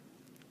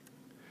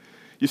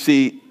 You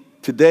see,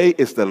 today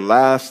is the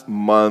last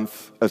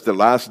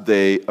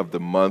day of the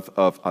month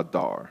of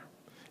Adar.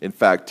 In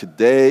fact,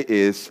 today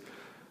is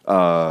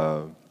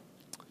Shabbat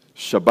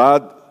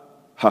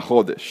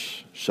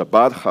HaChodesh.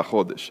 Shabbat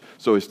HaChodesh.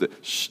 So it's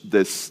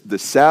the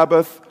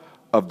Sabbath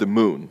of the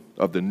moon,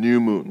 of the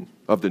new moon,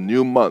 of the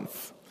new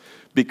month,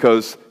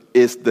 because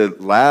it's the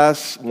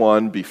last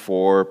one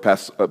before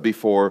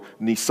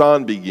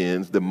Nisan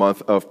begins, the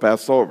month of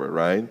Passover,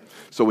 right?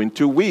 So in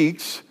 2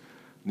 weeks,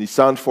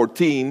 Nisan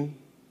 14,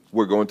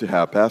 we're going to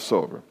have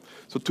Passover.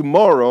 So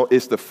tomorrow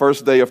is the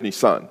first day of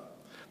Nisan,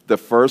 the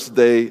first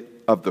day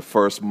of the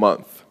first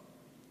month.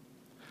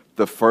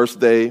 The first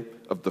day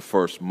of the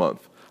first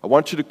month. I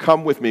want you to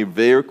come with me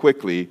very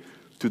quickly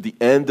to the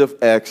end of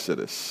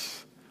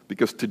Exodus,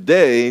 because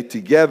today,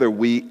 together,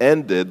 we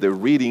ended the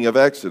reading of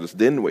Exodus,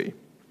 didn't we?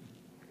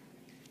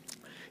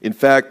 In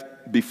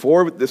fact,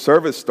 before the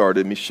service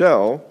started,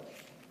 Michelle,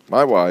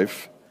 my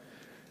wife,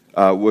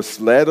 was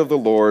led of the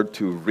Lord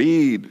to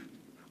read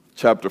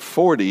chapter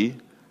 40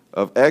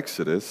 of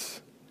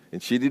Exodus,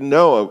 and she didn't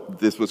know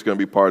this was going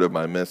to be part of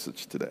my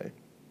message today.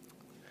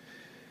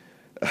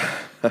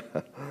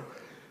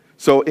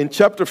 So in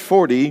chapter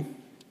 40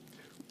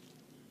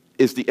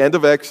 is the end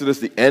of Exodus,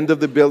 the end of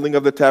the building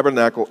of the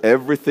tabernacle.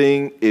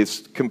 Everything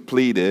is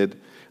completed.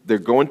 They're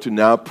going to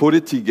now put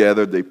it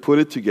together. They put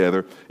it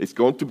together. It's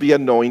going to be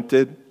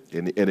anointed,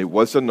 and it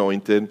was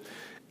anointed.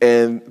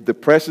 And the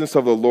presence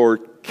of the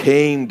Lord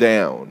came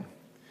down,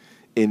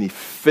 and he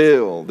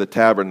filled the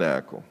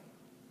tabernacle.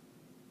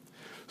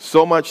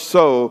 So much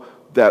so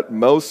that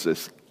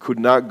Moses could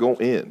not go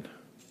in.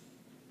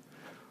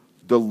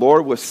 The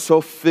Lord was so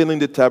filling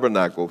the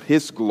tabernacle,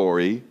 his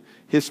glory,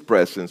 his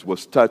presence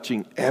was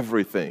touching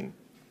everything.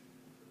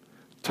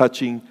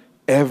 Touching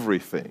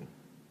everything.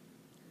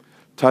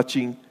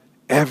 Touching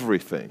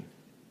everything.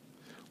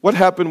 What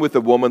happened with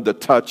the woman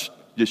that touched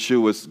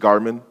Yeshua's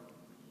garment?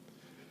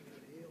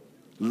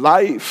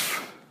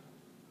 Life.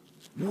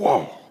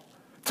 Whoa.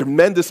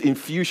 Tremendous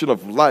infusion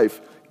of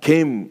life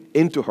came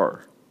into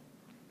her.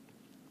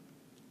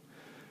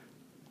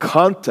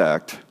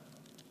 Contact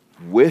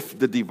with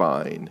the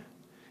divine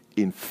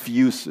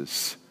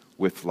infuses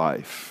with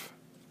life.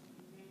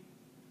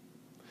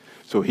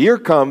 So here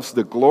comes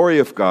the glory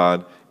of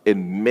God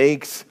and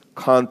makes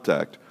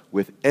contact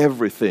with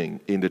everything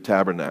in the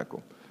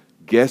tabernacle.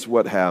 Guess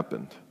what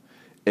happened?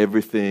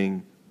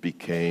 Everything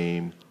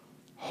became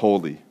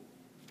holy,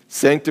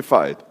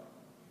 sanctified.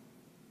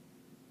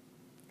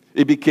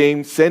 It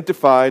became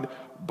sanctified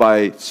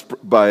by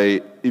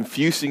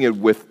infusing it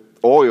with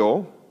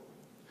oil,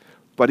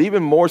 but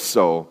even more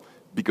so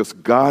because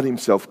God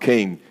himself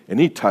came and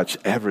he touched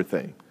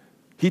everything.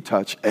 He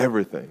touched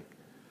everything.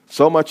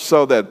 So much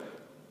so that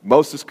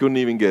Moses couldn't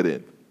even get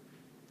in.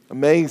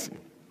 Amazing.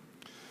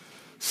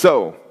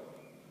 So,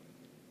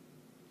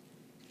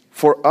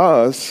 for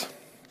us,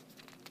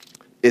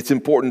 it's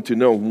important to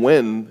know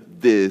when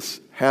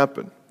this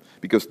happened,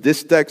 because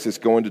this text is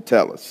going to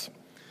tell us.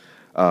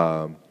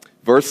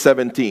 Verse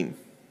 17.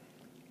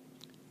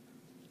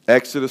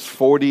 Exodus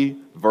 40,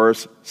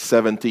 verse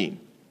 17.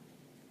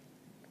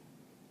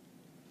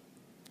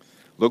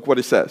 Look what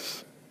it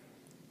says.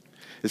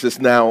 It says,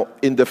 "Now,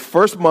 in the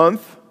first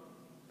month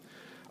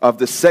of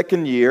the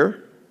second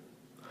year,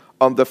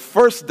 on the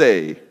first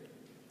day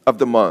of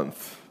the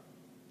month,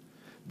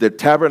 the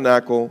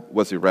tabernacle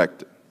was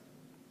erected.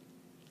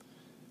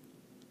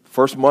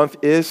 First month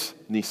is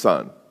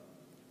Nisan.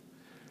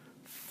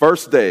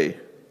 First day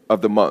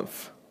of the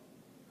month.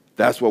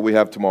 That's what we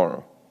have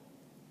tomorrow.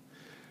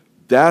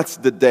 That's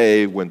the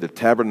day when the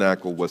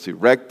tabernacle was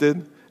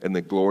erected and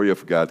the glory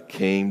of God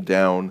came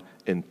down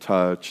and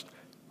touched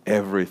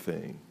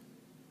everything.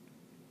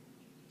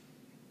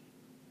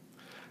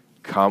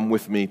 Come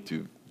with me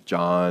to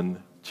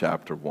John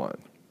chapter 1.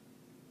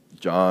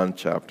 John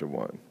chapter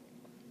 1.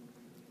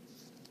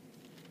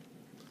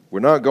 We're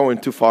not going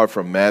too far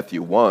from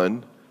Matthew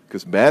 1,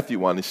 because Matthew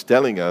 1 is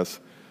telling us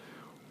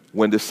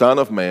when the Son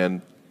of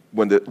Man,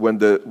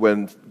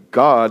 when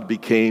God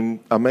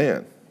became a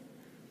man.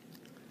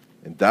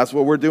 And that's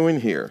what we're doing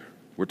here.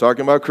 We're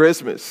talking about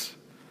Christmas.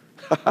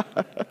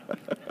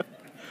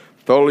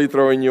 Totally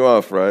throwing you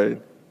off,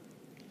 right?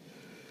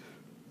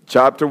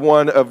 Chapter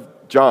 1 of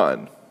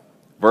John,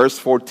 verse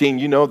 14.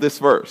 You know this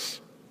verse.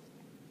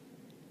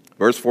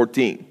 Verse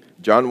 14.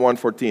 John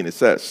 1:14. It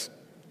says,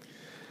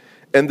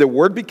 "And the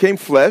Word became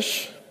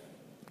flesh,"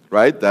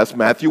 right? That's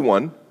Matthew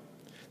 1.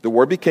 "The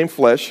Word became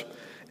flesh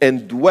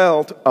and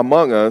dwelt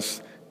among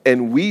us,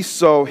 and we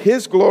saw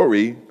His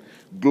glory,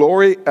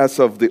 glory as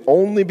of the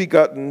only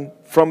begotten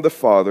from the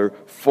Father,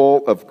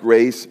 full of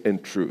grace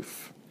and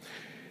truth."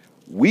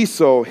 We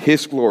saw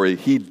His glory.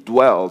 He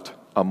dwelt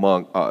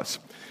among us.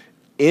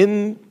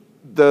 In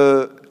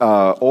the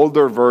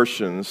older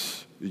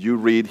versions, you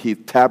read He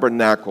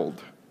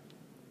tabernacled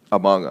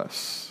among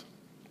us.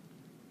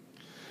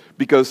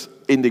 Because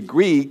in the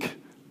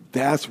Greek,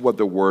 that's what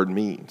the word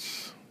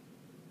means.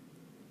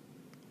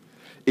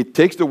 It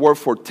takes the word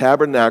for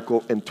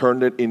tabernacle and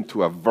turned it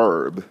into a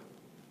verb.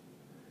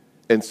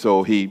 And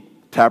so He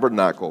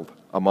tabernacled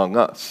among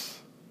us.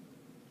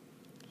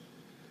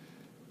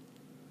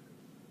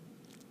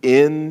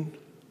 In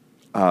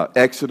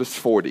Exodus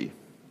 40,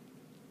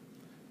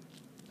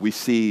 we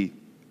see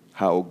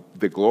how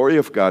the glory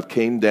of God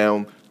came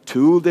down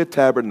to the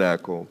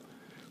tabernacle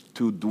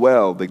to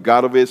dwell. The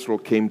God of Israel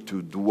came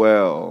to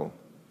dwell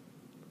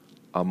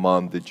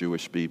among the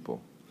Jewish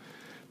people.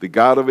 The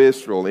God of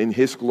Israel, in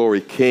His glory,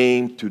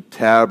 came to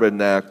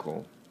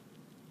tabernacle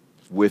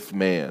with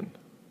man.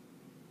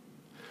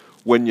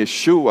 When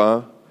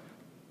Yeshua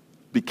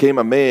became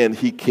a man,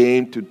 He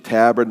came to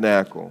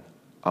tabernacle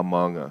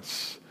among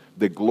us.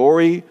 The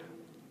glory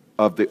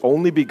of the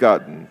only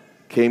begotten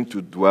came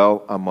to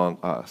dwell among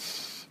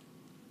us.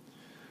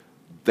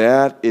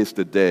 That is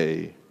the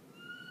day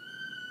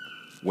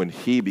when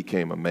He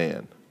became a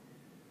man.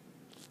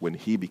 When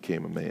He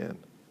became a man.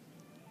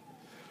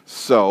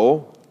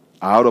 So,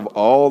 out of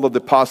all of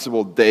the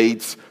possible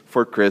dates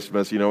for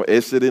Christmas,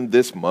 is it in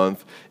this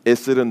month?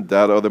 Is it in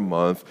that other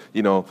month?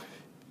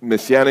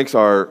 Messianics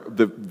are,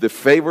 the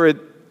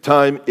favorite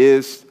time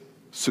is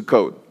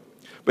Sukkot.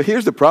 But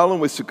here's the problem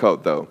with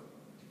Sukkot, though.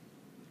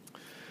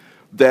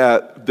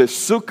 That the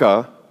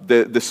Sukkah,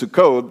 the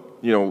Sukkot,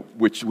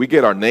 which we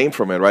get our name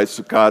from it, right?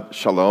 Sukkot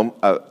Shalom,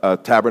 a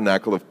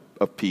tabernacle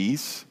of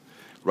peace,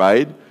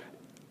 right?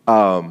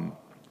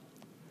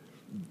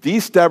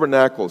 These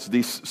tabernacles,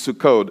 these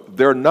Sukkot,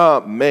 they're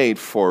not made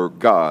for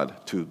God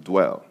to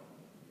dwell.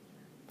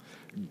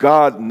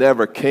 God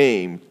never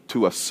came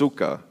to a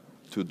sukkah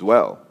to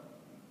dwell.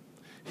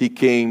 He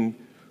came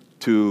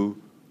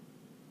to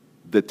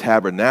the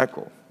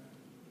tabernacle,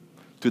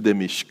 to the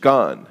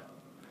Mishkan,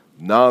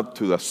 not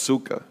to the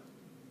sukkah.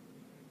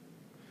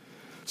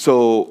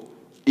 So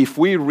if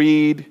we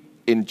read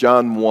in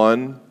John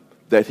 1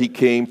 that He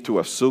came to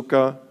a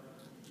sukkah,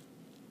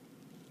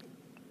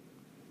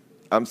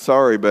 I'm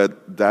sorry,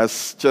 but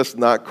that's just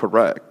not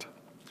correct.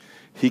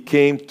 He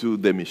came to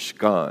the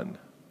Mishkan,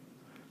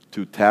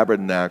 to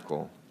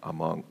tabernacle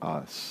among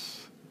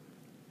us.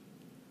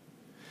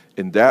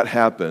 And that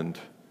happened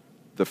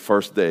the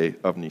first day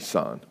of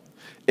Nisan.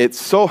 It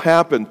so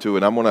happened to,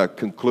 and I'm going to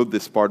conclude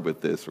this part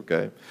with this,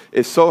 okay?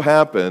 It so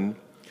happened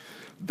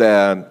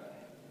that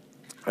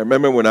I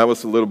remember when I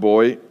was a little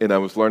boy and I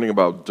was learning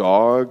about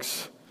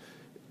dogs,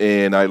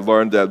 and I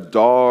learned that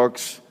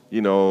dogs,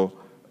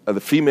 the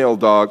female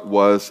dog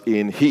was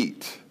in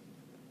heat.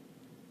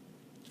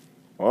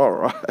 All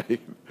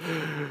right.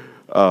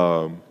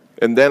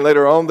 And then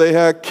later on, they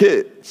had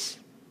kids,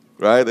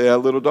 right? They had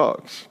little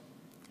dogs.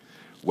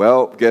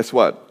 Well, guess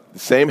what? The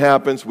same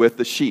happens with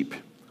the sheep.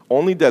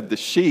 Only that the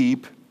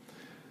sheep,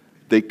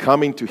 they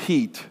come into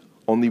heat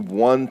only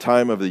one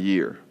time of the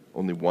year.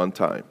 Only one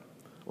time.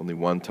 Only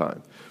one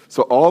time.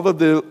 So all of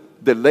the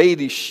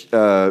lady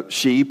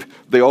sheep,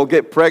 they all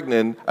get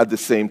pregnant at the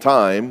same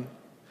time.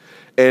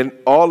 And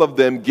all of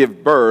them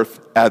give birth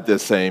at the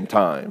same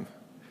time.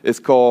 It's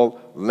called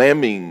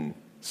lambing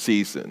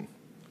season,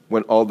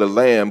 when all the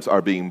lambs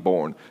are being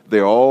born.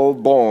 They're all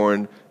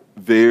born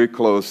very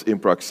close in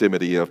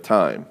proximity of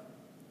time.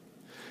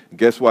 And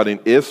guess what? In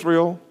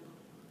Israel,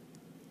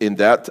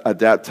 at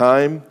that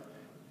time,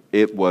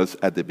 it was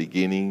at the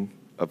beginning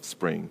of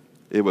spring.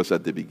 It was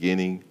at the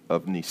beginning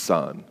of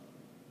Nisan.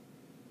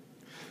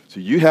 So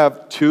you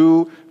have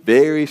two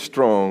very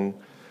strong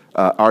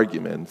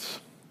arguments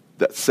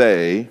that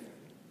say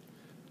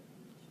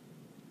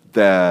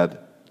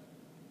that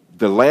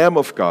the Lamb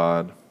of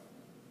God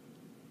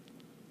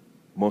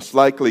most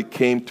likely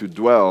came to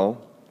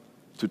dwell,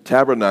 to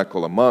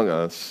tabernacle among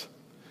us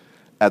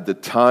at the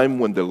time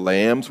when the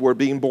lambs were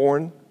being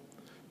born,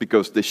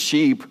 because the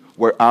sheep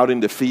were out in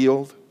the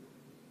field,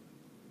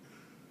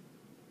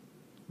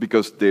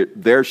 because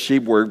their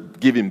sheep were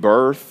giving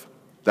birth.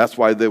 That's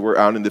why they were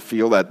out in the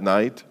field at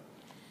night.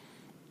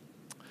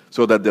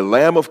 So that the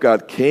Lamb of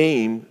God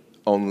came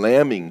on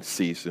lambing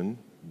season,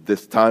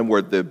 this time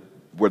where the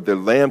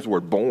lambs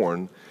were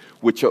born,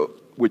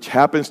 which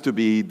happens to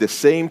be the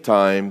same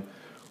time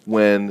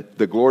when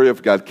the glory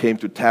of God came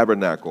to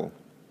tabernacle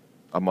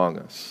among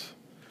us.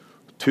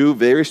 Two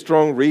very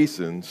strong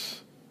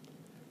reasons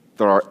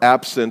that are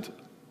absent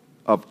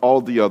of all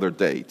the other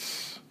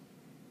dates.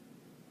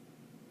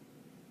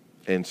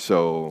 And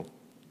so,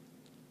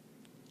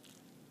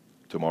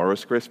 tomorrow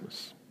is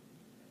Christmas.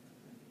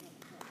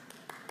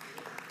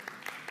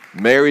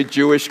 Merry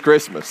Jewish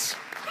Christmas.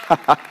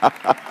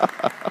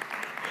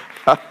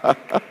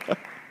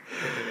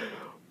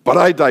 But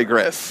I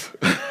digress.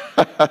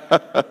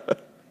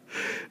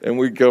 And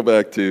we go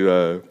back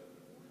to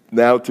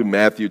now to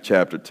Matthew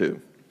chapter 2.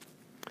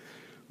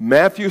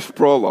 Matthew's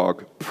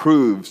prologue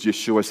proves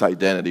Yeshua's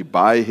identity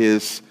by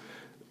his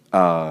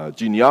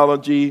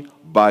genealogy,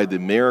 by the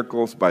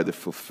miracles, by the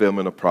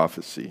fulfillment of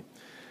prophecy.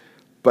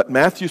 But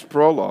Matthew's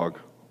prologue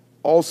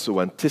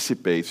also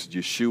anticipates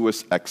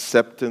Yeshua's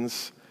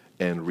acceptance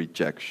and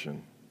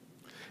rejection.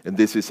 And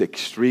this is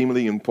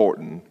extremely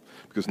important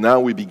because now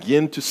we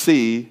begin to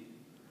see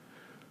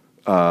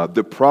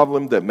the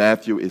problem that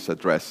Matthew is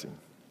addressing.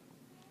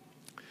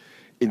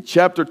 In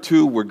chapter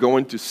 2, we're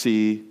going to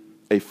see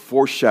a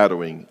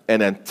foreshadowing,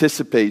 an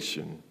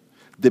anticipation,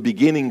 the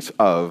beginnings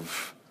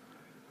of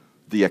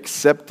the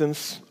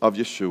acceptance of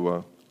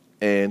Yeshua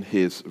and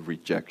his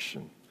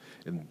rejection.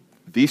 And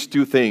these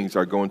two things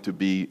are going to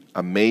be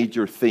a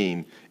major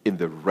theme in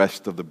the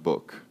rest of the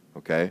book,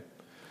 okay?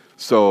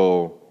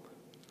 So,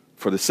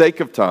 for the sake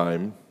of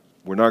time,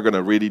 we're not going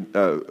to read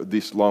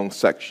these long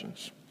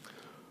sections,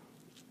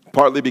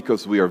 partly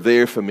because we are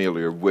very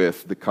familiar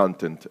with the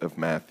content of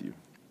Matthew.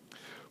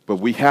 But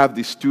we have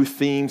these two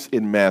themes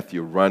in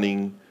Matthew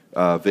running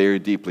very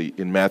deeply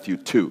in Matthew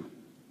 2.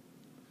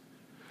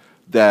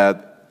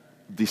 That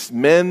these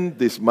men,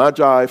 these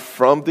magi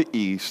from the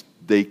east,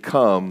 they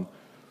come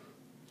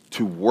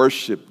to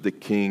worship the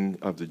King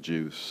of the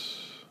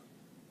Jews.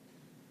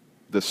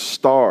 The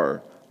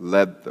star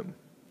led them.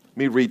 Let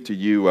me read to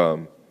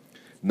you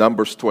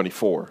Numbers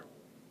 24,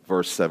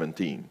 verse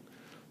 17.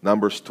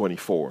 Numbers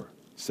 24,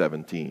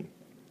 17.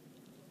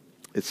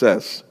 It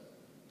says,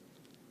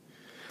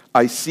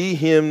 I see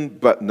him,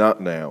 but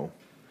not now.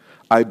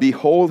 I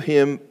behold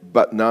him,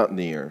 but not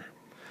near.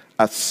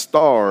 A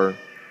star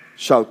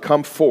shall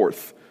come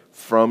forth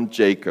from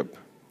Jacob.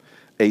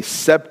 A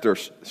scepter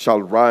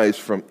shall rise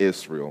from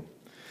Israel,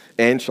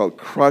 and shall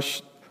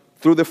crush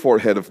through the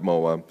forehead of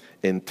Moab,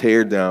 and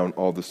tear down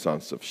all the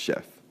sons of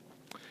Sheth.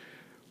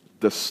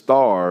 The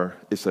star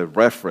is a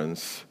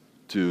reference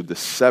to the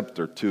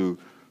scepter, to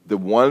the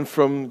one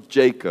from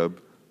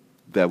Jacob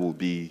that will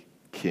be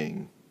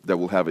king, that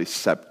will have a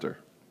scepter.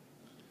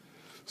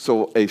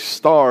 So a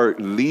star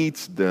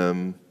leads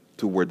them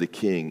to where the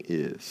king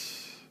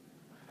is,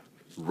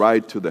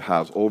 right to the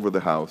house, over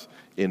the house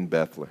in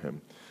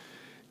Bethlehem.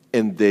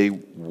 And they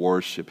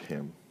worship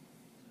him.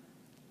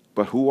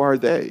 But who are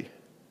they?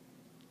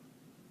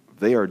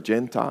 They are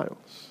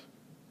Gentiles.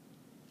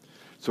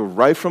 So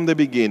right from the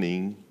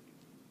beginning,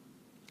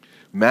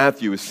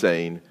 Matthew is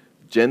saying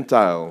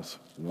Gentiles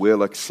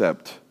will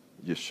accept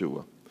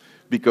Yeshua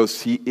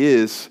because he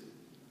is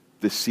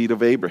the seed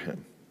of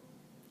Abraham.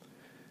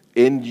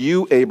 In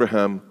you,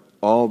 Abraham,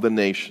 all the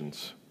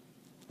nations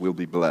will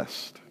be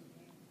blessed.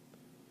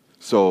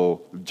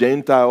 So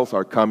Gentiles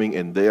are coming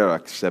and they are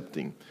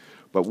accepting.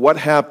 But what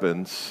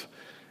happens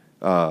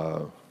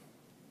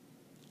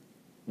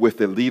with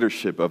the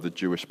leadership of the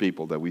Jewish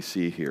people that we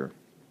see here?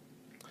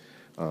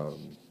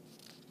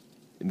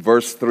 In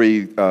verse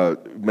 3,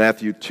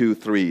 Matthew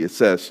 2:3, it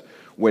says,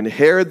 when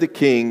Herod the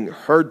king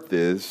heard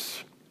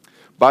this,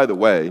 by the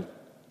way,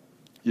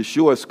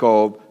 Yeshua is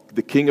called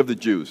the King of the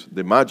Jews.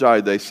 The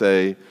Magi, they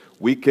say,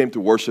 we came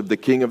to worship the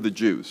King of the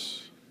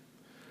Jews.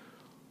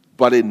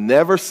 But it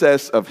never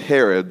says of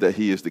Herod that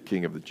he is the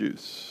King of the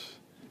Jews,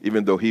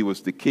 even though he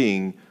was the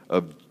king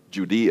of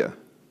Judea.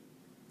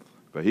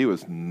 But he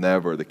was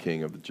never the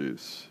king of the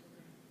Jews.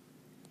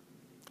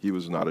 He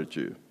was not a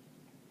Jew.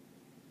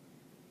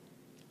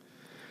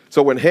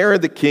 So when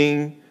Herod the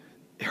king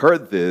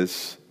heard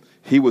this,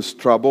 he was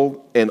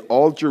troubled, and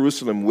all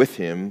Jerusalem with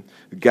him,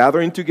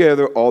 gathering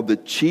together all the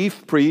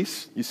chief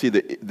priests, you see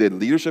the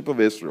leadership of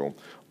Israel,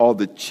 all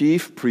the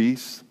chief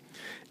priests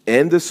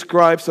and the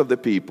scribes of the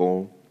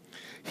people.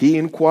 He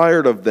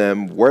inquired of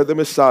them where the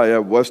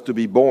Messiah was to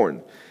be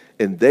born.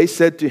 And they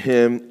said to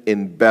him,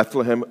 in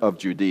Bethlehem of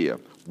Judea.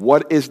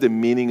 What is the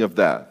meaning of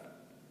that?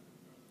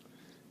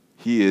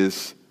 He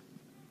is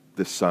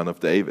the son of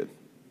David.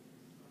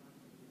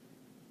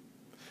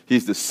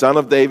 He's the son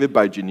of David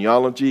by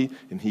genealogy,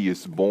 and he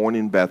is born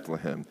in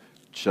Bethlehem,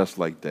 just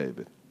like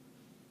David.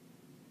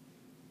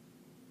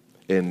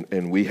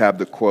 And we have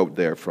the quote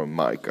there from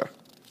Micah,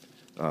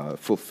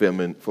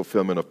 fulfillment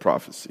of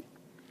prophecy.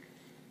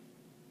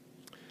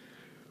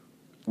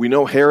 We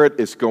know Herod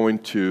is going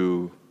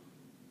to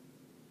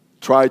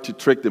try to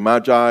trick the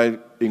Magi,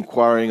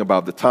 inquiring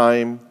about the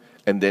time,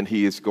 and then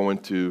he is going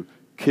to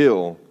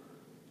kill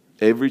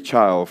every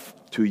child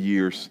 2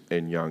 years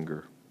and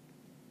younger.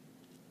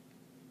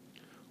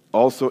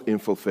 Also in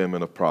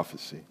fulfillment of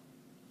prophecy.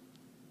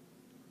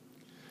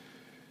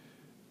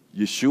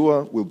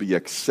 Yeshua will be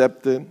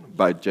accepted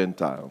by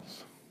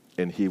Gentiles,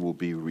 and he will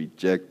be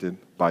rejected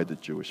by the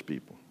Jewish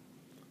people,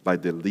 by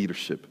the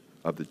leadership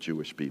of the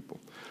Jewish people.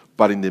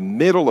 But in the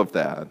middle of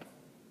that,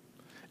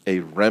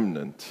 a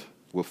remnant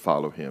will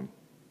follow him.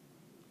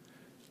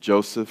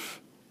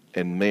 Joseph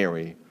and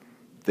Mary,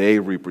 they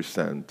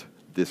represent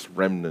this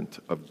remnant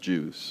of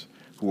Jews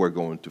who are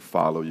going to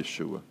follow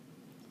Yeshua.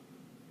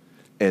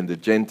 And the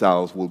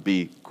Gentiles will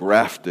be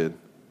grafted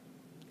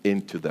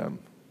into them.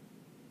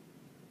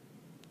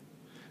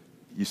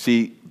 You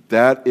see,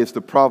 that is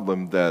the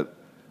problem that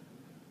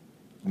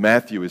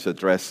Matthew is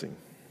addressing.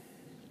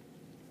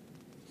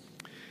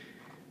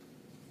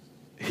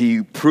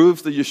 He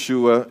proves that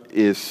Yeshua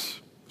is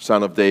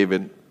son of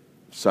David,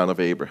 son of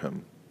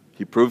Abraham.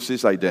 He proves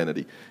his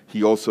identity.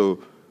 He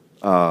also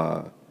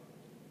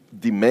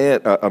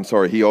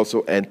he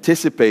also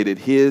anticipated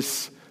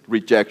his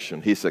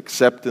rejection, his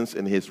acceptance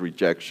and his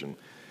rejection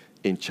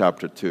in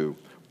chapter 2.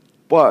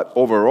 But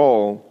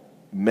overall,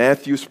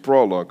 Matthew's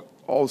prologue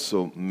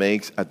also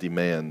makes a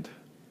demand.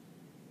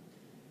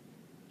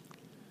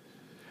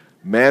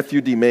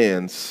 Matthew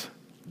demands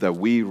that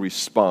we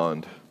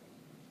respond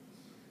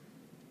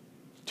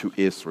to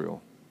Israel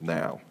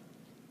now,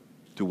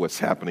 to what's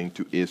happening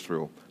to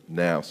Israel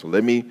now. So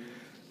let me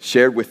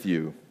share with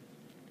you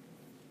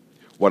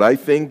what I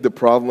think the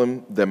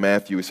problem that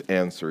Matthew is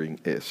answering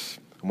is.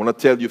 I want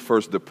to tell you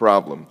first the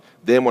problem,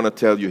 then I want to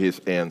tell you his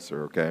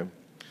answer, okay?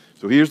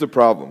 So here's the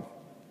problem.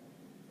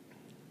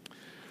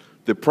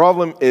 The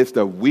problem is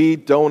that we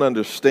don't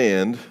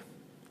understand,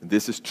 and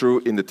this is true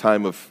in the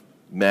time of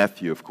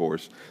Matthew, of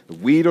course,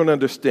 we don't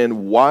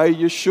understand why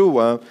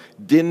Yeshua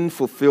didn't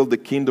fulfill the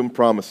kingdom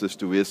promises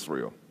to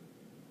Israel.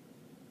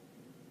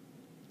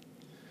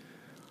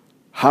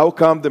 How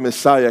come the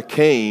Messiah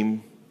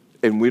came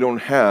and we don't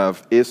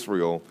have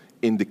Israel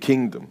in the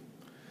kingdom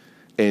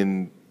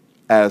and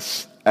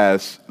as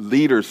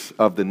leaders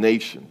of the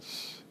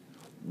nations?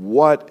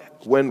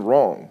 What went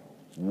wrong?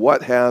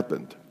 What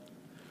happened?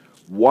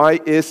 Why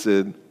is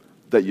it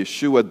that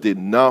Yeshua did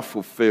not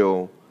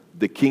fulfill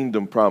the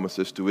kingdom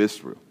promises to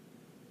Israel?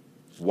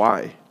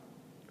 Why?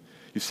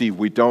 You see,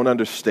 we don't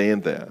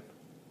understand that.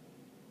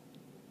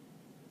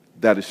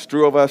 That is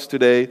true of us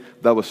today.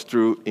 That was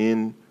true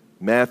in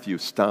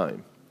Matthew's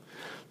time.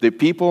 The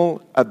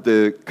people at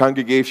the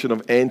congregation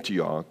of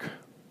Antioch,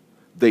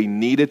 they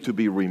needed to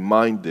be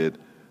reminded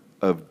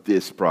of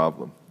this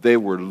problem. They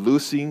were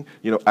losing,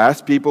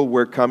 as people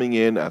were coming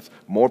in, as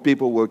more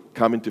people were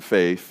coming to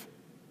faith,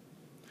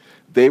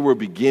 they were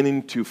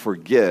beginning to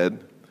forget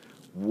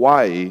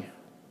why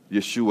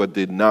Yeshua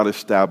did not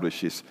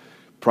establish his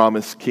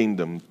promised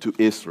kingdom to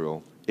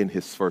Israel in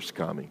his first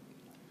coming.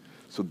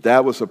 So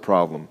that was a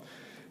problem.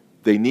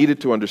 They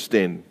needed to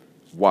understand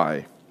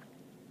why.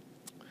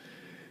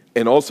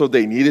 And also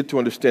they needed to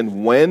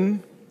understand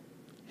when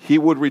he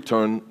would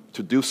return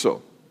to do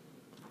so.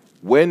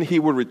 When he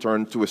would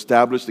return to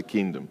establish the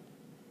kingdom.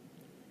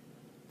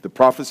 The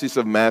prophecies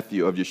of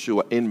Matthew, of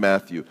Yeshua in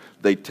Matthew,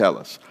 they tell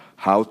us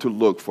how to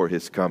look for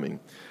his coming.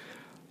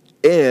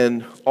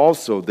 And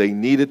also they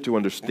needed to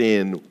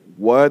understand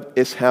what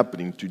is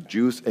happening to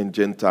Jews and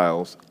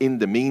Gentiles in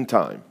the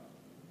meantime.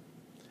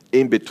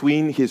 In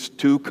between his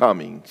two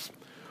comings,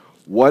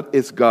 what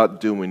is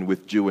God doing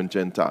with Jew and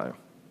Gentile?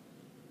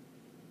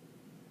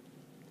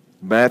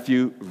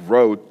 Matthew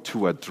wrote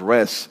to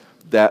address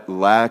that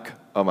lack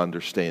of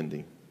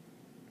understanding.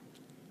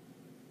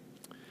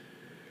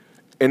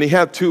 And he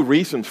had two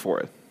reasons for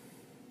it.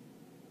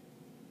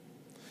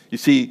 You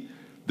see,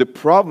 the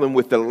problem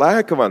with the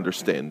lack of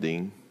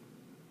understanding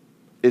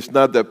is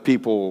not that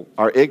people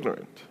are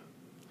ignorant.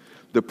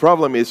 The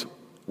problem is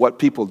what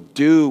people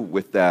do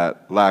with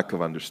that lack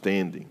of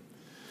understanding.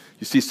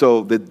 You see,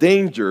 so the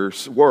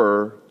dangers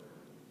were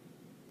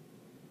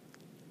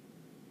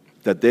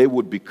that they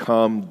would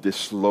become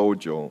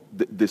disloyal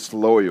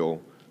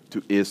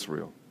to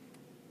Israel.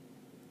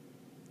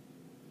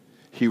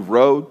 He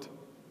wrote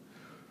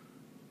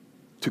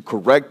to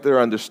correct their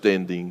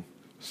understanding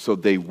so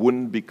they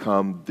wouldn't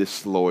become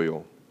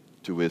disloyal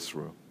to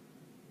Israel.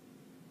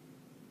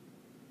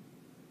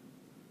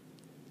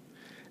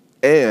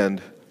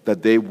 And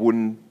that they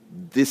wouldn't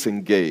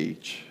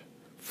disengage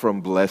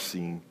from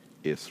blessing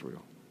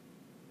Israel.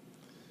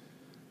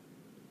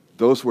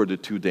 Those were the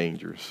two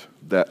dangers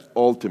that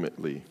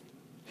ultimately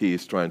he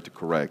is trying to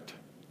correct.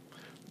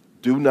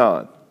 Do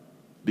not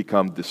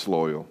become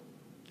disloyal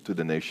to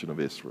the nation of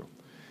Israel.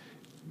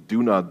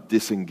 do not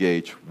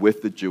disengage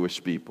with the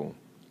Jewish people.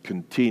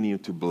 Continue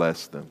to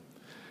bless them.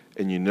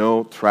 And you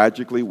know,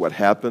 tragically, what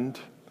happened?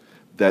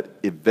 That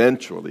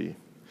eventually,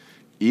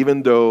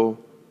 even though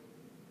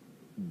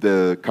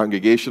the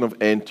congregation of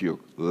Antioch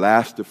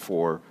lasted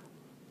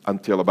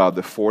until about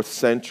the 4th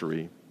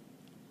century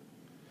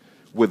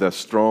with a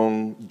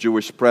strong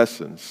Jewish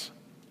presence,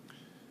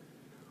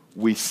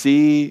 we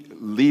see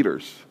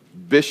leaders,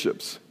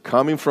 bishops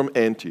coming from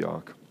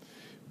Antioch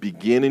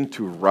beginning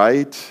to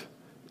write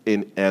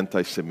in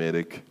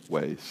anti-Semitic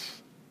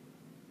ways.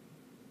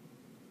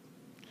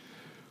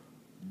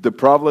 The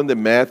problem that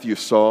Matthew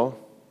saw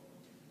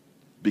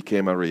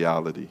became a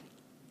reality.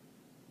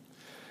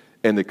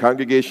 And the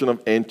congregation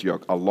of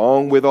Antioch,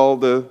 along with all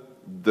the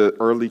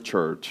early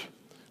church,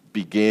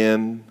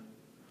 began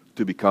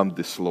to become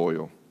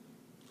disloyal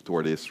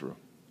toward Israel.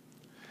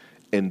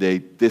 And they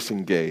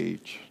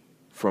disengaged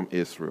from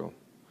Israel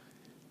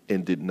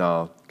and did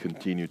not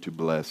continue to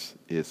bless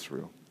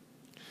Israel.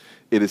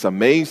 It is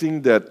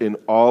amazing that in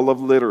all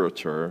of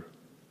literature,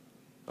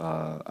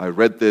 I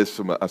read this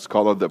from a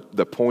scholar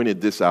that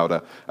pointed this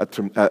out,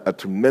 a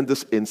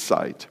tremendous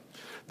insight,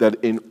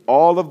 that in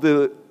all of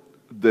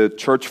the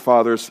church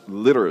fathers'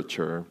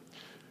 literature,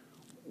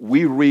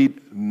 we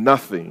read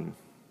nothing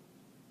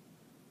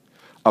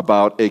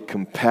about a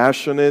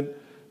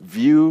compassionate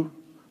view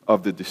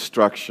of the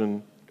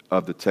destruction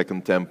of the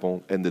Second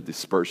Temple and the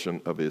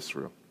dispersion of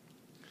Israel.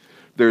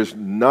 There's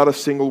not a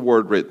single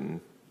word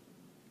written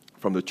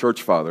from the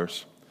church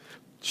fathers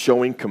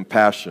showing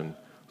compassion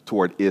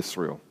toward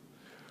Israel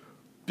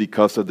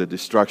because of the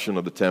destruction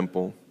of the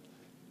temple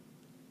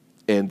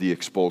and the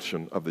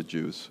expulsion of the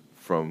Jews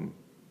from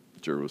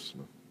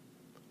Jerusalem.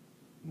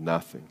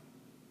 Nothing.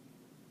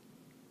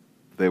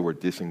 They were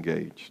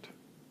disengaged.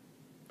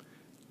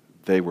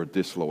 They were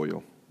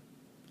disloyal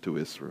to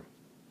Israel.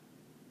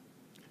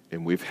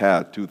 And we've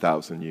had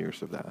 2,000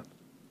 years of that.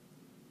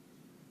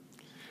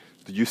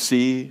 Do you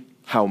see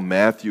how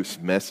Matthew's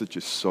message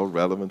is so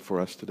relevant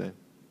for us today?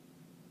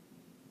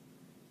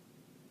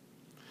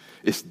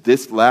 It's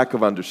this lack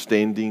of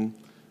understanding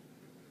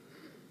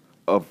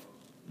of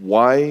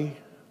why,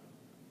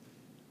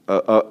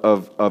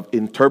 of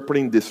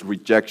interpreting this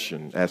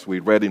rejection, as we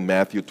read in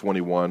Matthew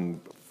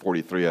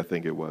 21:43, I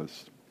think it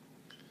was.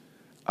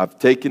 I've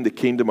taken the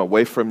kingdom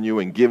away from you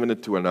and given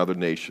it to another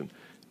nation.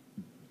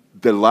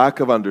 The lack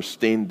of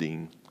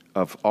understanding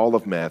of all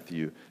of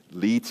Matthew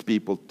leads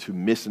people to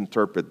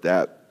misinterpret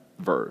that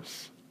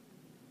verse.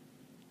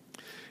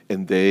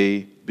 And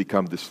they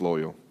become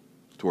disloyal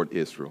toward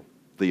Israel.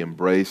 They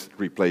embrace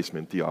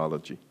replacement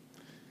theology.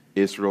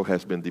 Israel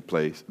has been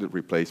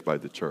replaced by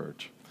the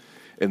church.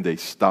 And they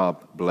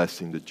stop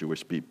blessing the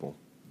Jewish people.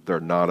 They're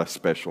not a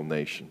special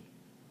nation.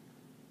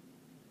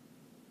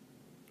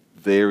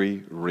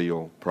 Very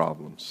real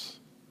problems.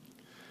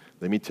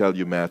 Let me tell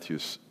you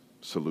Matthew's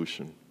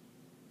solution.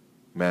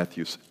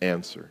 Matthew's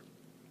answer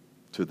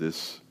to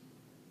this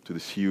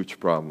huge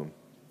problem.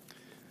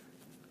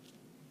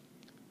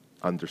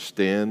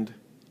 Understand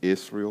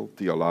Israel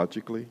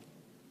theologically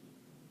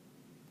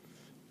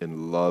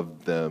and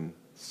love them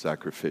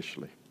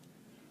sacrificially.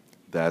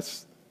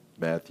 That's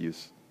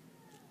Matthew's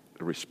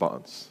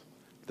response.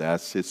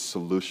 That's his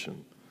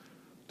solution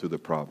to the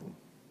problem.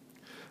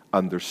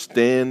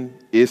 Understand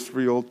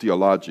Israel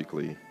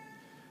theologically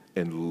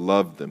and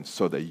love them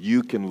so that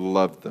you can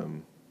love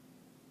them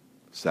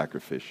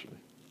sacrificially.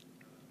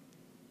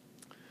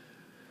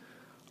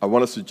 I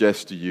want to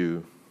suggest to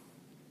you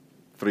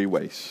 3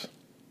 ways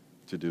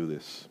to do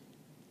this.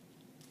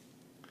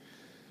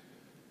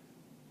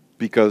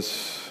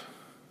 Because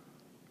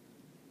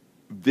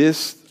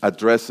this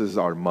addresses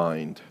our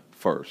mind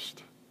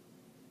first.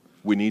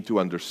 We need to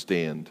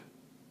understand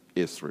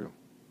Israel.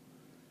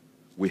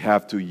 We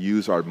have to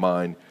use our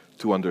mind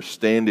to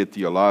understand the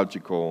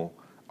theological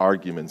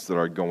arguments that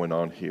are going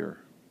on here.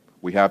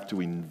 We have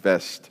to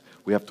invest.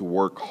 We have to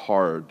work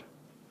hard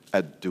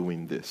at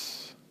doing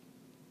this.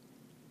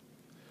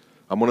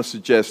 I'm going to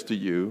suggest to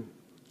you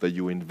that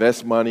you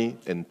invest money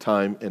and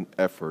time and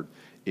effort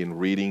in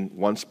reading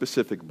one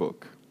specific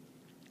book.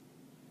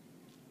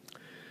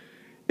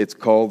 It's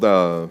called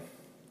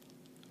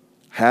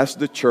Has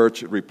the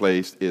Church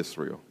Replaced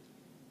Israel?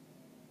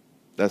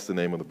 That's the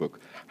name of the book.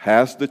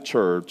 Has the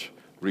Church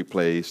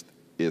Replaced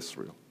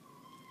Israel?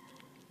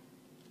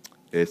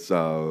 It's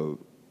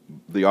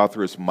the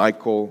author is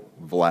Michael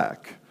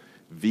Vlach,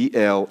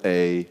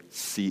 V-L-A-C-H.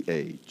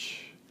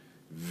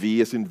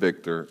 V as in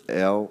Victor,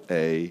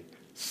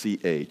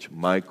 L-A-C-H,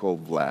 Michael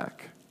Vlach.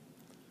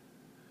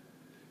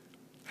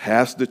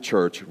 Has the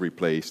church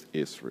replaced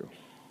Israel?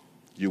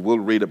 You will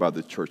read about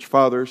the church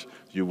fathers.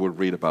 You will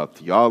read about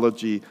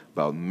theology,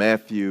 about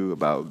Matthew,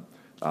 about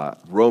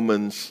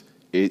Romans.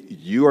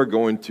 You are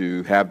going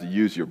to have to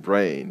use your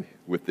brain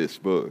with this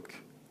book.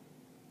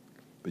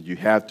 But you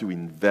have to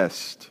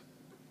invest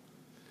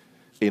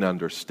in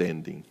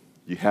understanding.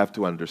 You have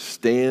to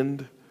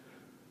understand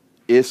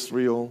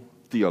Israel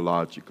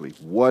theologically.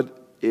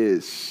 What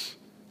is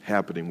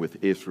happening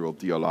with Israel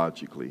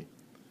theologically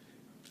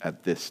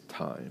at this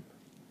time?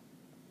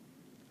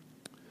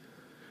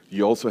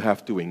 you also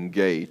have to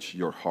engage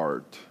your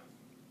heart.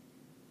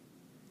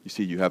 You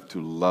see, you have to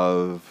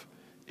love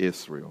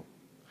Israel.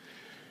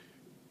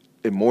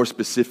 And more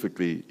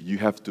specifically, you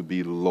have to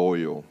be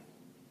loyal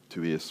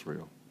to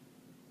Israel.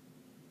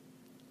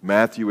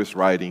 Matthew is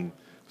writing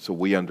so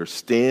we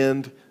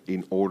understand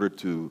in order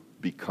to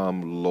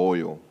become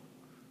loyal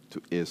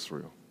to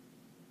Israel.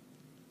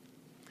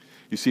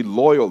 You see,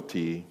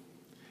 loyalty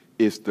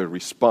is the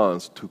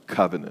response to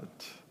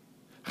covenant.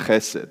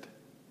 Chesed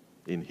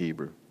in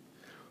Hebrew.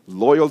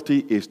 Loyalty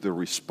is the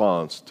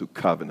response to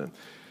covenant.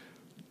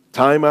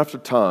 Time after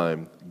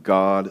time,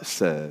 God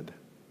said,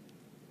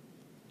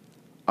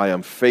 I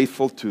am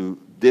faithful to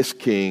this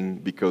king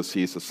because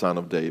he is a son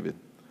of David.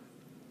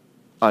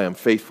 I am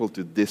faithful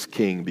to this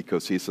king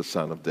because he is a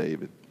son of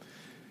David.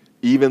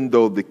 Even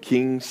though the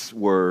kings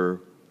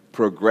were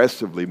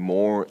progressively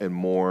more and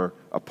more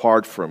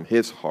apart from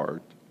his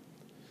heart,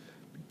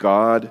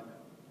 God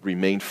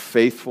remained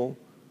faithful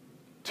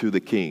to the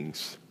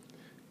kings.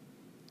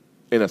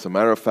 And as a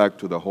matter of fact,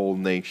 to the whole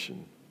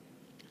nation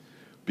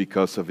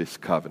because of his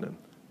covenant.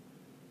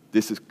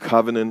 This is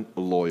covenant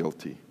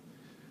loyalty.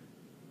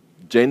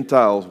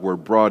 Gentiles were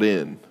brought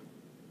in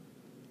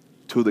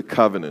to the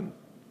covenant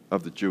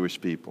of the Jewish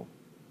people.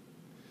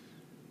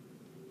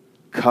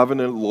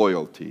 Covenant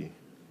loyalty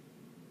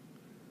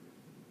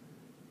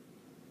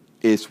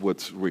is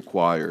what's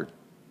required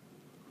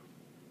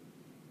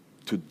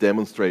to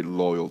demonstrate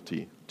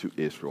loyalty to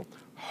Israel.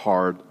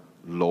 Hard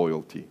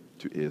loyalty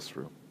to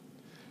Israel.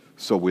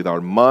 So with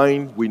our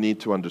mind, we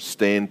need to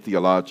understand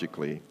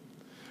theologically.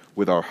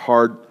 With our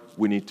heart,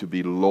 we need to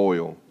be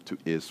loyal to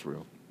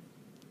Israel.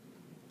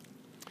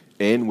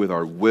 And with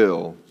our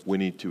will, we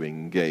need to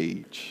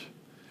engage.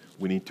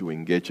 We need to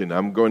engage. And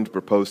I'm going to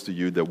propose to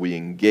you that we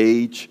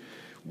engage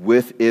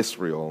with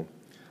Israel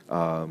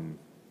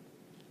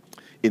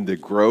in the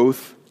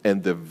growth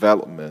and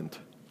development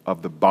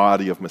of the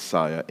body of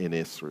Messiah in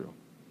Israel.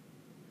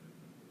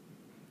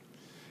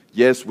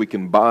 Yes, we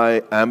can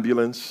buy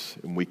ambulance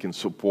and we can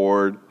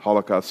support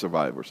Holocaust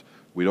survivors.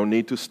 We don't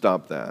need to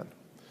stop that.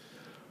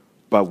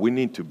 But we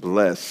need to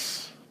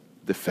bless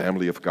the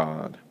family of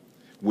God.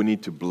 We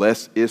need to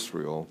bless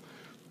Israel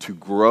to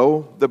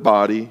grow the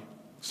body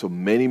so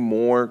many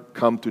more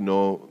come to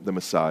know the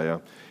Messiah,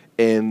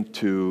 and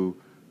to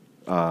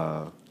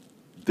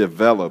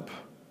develop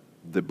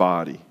the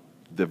body,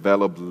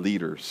 develop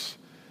leaders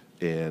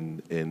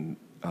and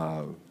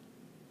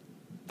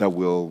that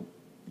will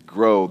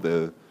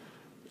grow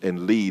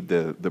and lead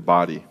the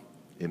body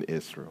in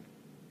Israel.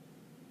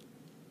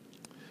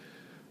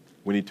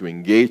 We need to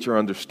engage our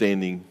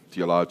understanding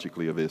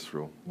theologically of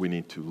Israel. We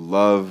need to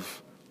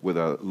love with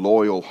a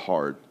loyal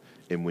heart,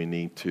 and we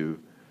need to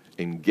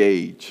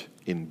engage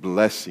in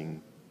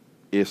blessing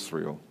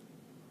Israel,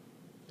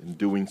 and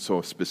doing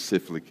so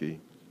specifically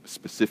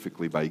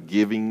by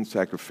giving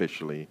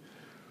sacrificially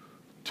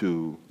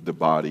to the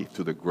body,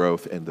 to the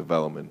growth and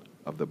development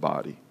of the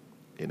body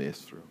in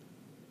Israel.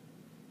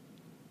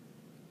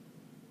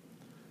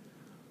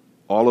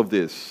 All of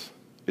this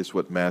is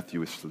what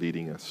Matthew is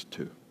leading us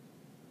to.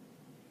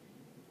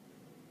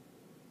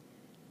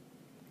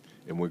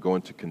 And we're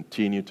going to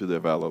continue to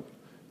develop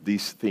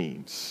these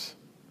themes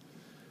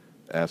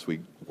as we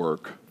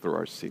work through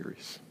our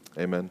series.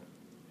 Amen?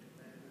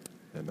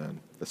 Amen.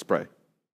 Let's pray.